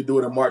 Ain't no Yeah. need to do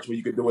it in March when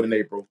you could do it in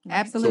April.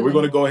 Absolutely. So we're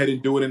going to go ahead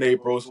and do it in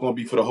April. It's going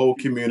to be for the whole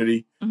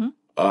community. Mhm.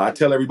 I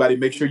tell everybody,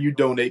 make sure you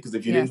donate, because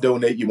if you Yes. didn't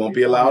donate, you won't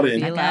be allowed Be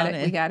in. I got it. allowed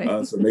We in. got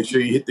it. So make sure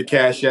you hit the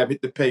Cash App,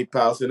 hit the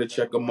PayPal, send a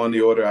check, a money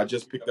order. I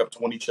just picked up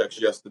 20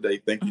 checks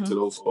yesterday. Thank you to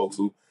those folks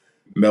who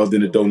mailed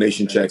in the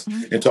donation checks.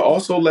 And to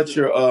also let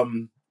your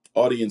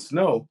audience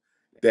know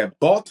that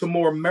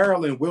Baltimore,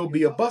 Maryland will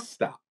be a bus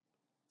stop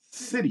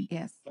city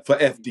Yes. for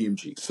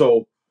FDMG.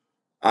 So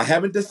I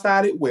haven't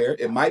decided where.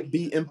 It might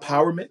be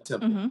Empowerment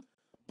Temple. Mm-hmm.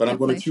 But I'm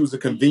going to choose a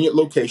convenient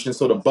location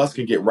so the bus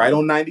can get right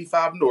on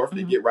 95 North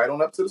and get right on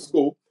up to the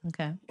school.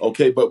 Okay.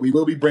 Okay, but we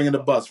will be bringing a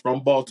bus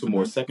from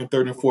Baltimore, second,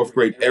 third, and fourth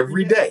grade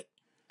every day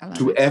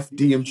to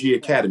FDMG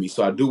Academy.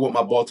 So I do want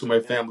my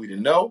Baltimore family to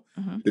know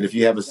that if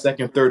you have a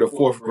second, third, or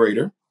fourth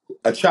grader,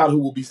 a child who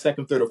will be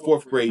second, third, or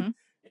fourth grade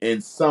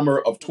in summer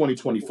of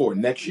 2024,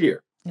 next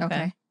year.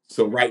 Okay.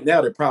 So right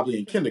now they're probably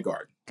in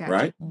kindergarten, Gotcha.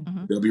 right?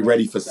 Mhm. They'll be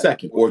ready for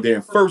second, or they're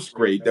in first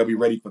grade, they'll be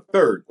ready for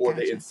third, or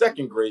they're in Gotcha.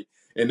 second grade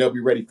and they'll be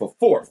ready for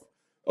fourth.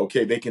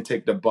 Okay, they can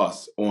take the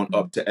bus on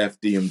up to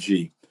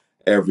FDMG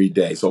every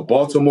day. So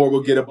Baltimore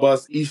will get a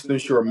bus, Eastern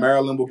Shore,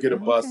 Maryland will get a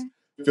bus,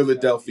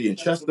 Philadelphia and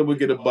Chester will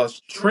get a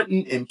bus,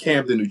 Trenton and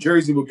Camden, New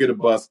Jersey will get a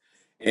bus,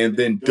 and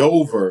then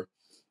Dover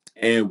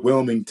and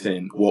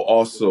Wilmington will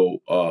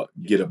also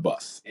get a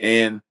bus.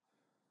 And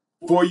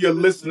for your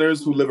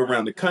listeners who live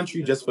around the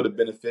country, just for the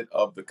benefit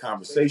of the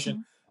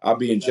conversation, I'll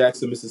be in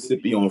Jackson,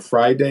 Mississippi on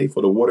Friday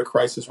for the Water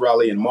Crisis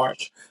Rally in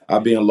March. I'll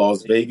be in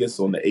Las Vegas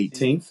on the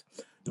 18th.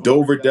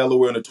 Dover,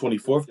 Delaware on the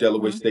 24th,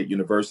 Delaware State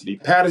University.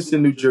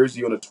 Patterson, New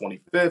Jersey on the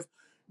 25th.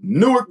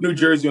 Newark, New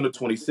Jersey on the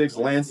 26th.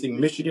 Lansing,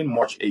 Michigan,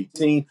 March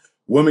 18th.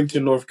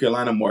 Wilmington, North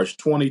Carolina, March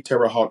 20.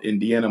 Terre Haute,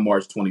 Indiana,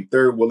 March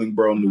 23rd.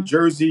 Willingboro, New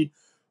Jersey,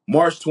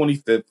 March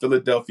 25th.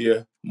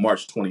 Philadelphia,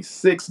 March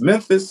 26th.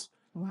 Memphis,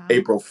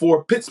 April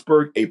 4,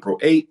 Pittsburgh, April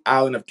 8,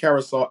 Island of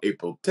Curacao,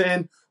 April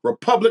 10,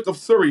 Republic of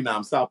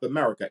Suriname, South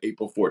America,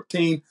 April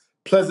 14,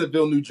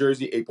 Pleasantville, New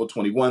Jersey, April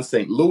 21,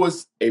 St.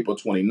 Louis, April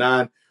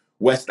 29,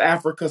 West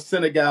Africa,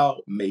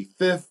 Senegal, May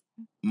 5th,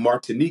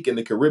 Martinique in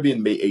the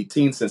Caribbean, May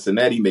 18,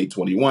 Cincinnati, May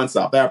 21,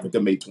 South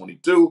Africa, May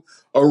 22,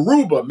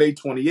 Aruba, May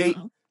 28,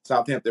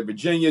 Southampton,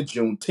 Virginia,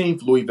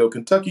 Juneteenth, Louisville,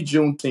 Kentucky,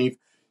 Juneteenth,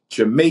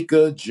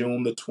 Jamaica,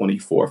 June the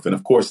 24th, and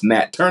of course,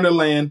 Nat Turner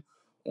Land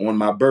on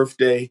my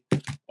birthday,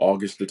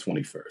 August the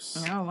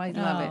 21st. Oh, I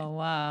love it. Oh,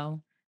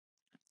 wow.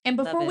 And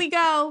Love before it. we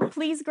go,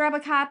 please grab a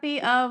copy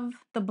of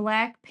the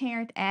Black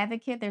Parent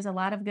Advocate. There's a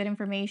lot of good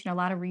information, a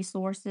lot of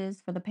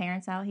resources for the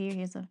parents out here.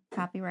 Here's a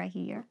copy right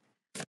here.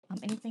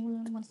 Anything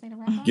we want to say to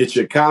wrap up? Get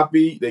your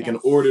copy. They can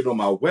Yes. order it on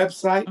my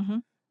website,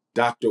 Mhm.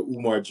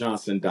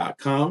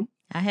 drumarjohnson.com,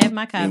 I have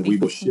my copy. and we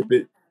will ship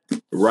it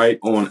right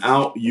on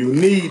out. You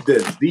need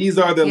this. These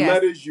are the Yes.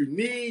 letters you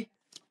need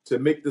to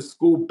make the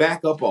school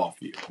back up off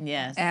you.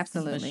 Yes.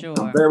 Absolutely. For I'm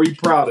sure. very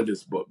proud of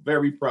this book.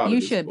 Very proud of You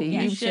this should book. be.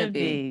 You You should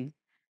be.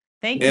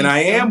 Thank And you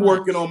I so am much.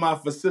 working on my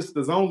For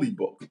Sisters Only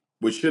book,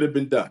 which should have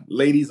been done.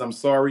 Ladies, I'm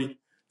sorry.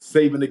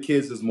 Saving the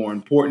kids is more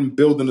important.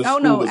 Building a Oh school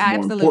no, is more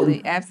absolutely,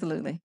 important.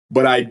 absolutely.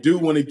 But I do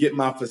want to get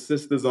my For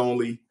Sisters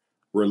Only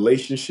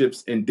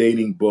relationships and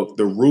dating book,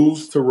 The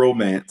Rules to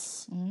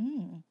Romance.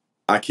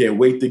 I can't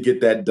wait to get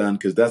that done,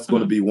 because that's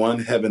going to be one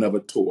heaven of a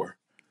tour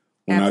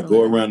when I go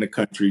Absolutely. around the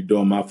country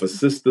doing my For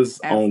Sisters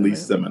Only Absolutely.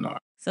 seminar.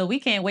 So we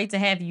can't wait to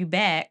have you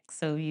back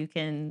so you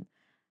can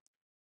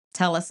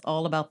tell us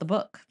all about the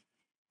book.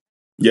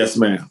 Yes,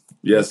 ma'am.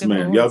 Yes, Looking ma'am.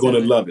 forward Y'all going to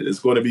to it. love it. It's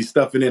going to be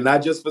stuff in it,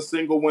 not just for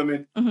single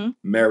women,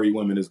 married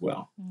women as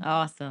well.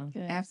 Awesome.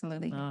 Good.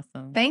 Absolutely.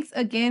 Awesome. Thanks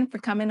again for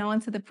coming on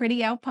to the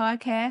Pretty Elle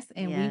podcast,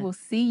 and we Yes. will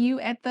see you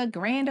at the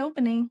grand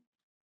opening.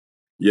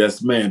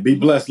 Yes, ma'am. Be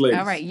blessed, ladies.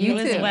 All right, You you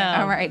as too.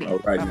 well. All righty. All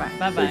right. Bye-bye. now.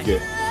 Bye-bye. Take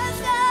care.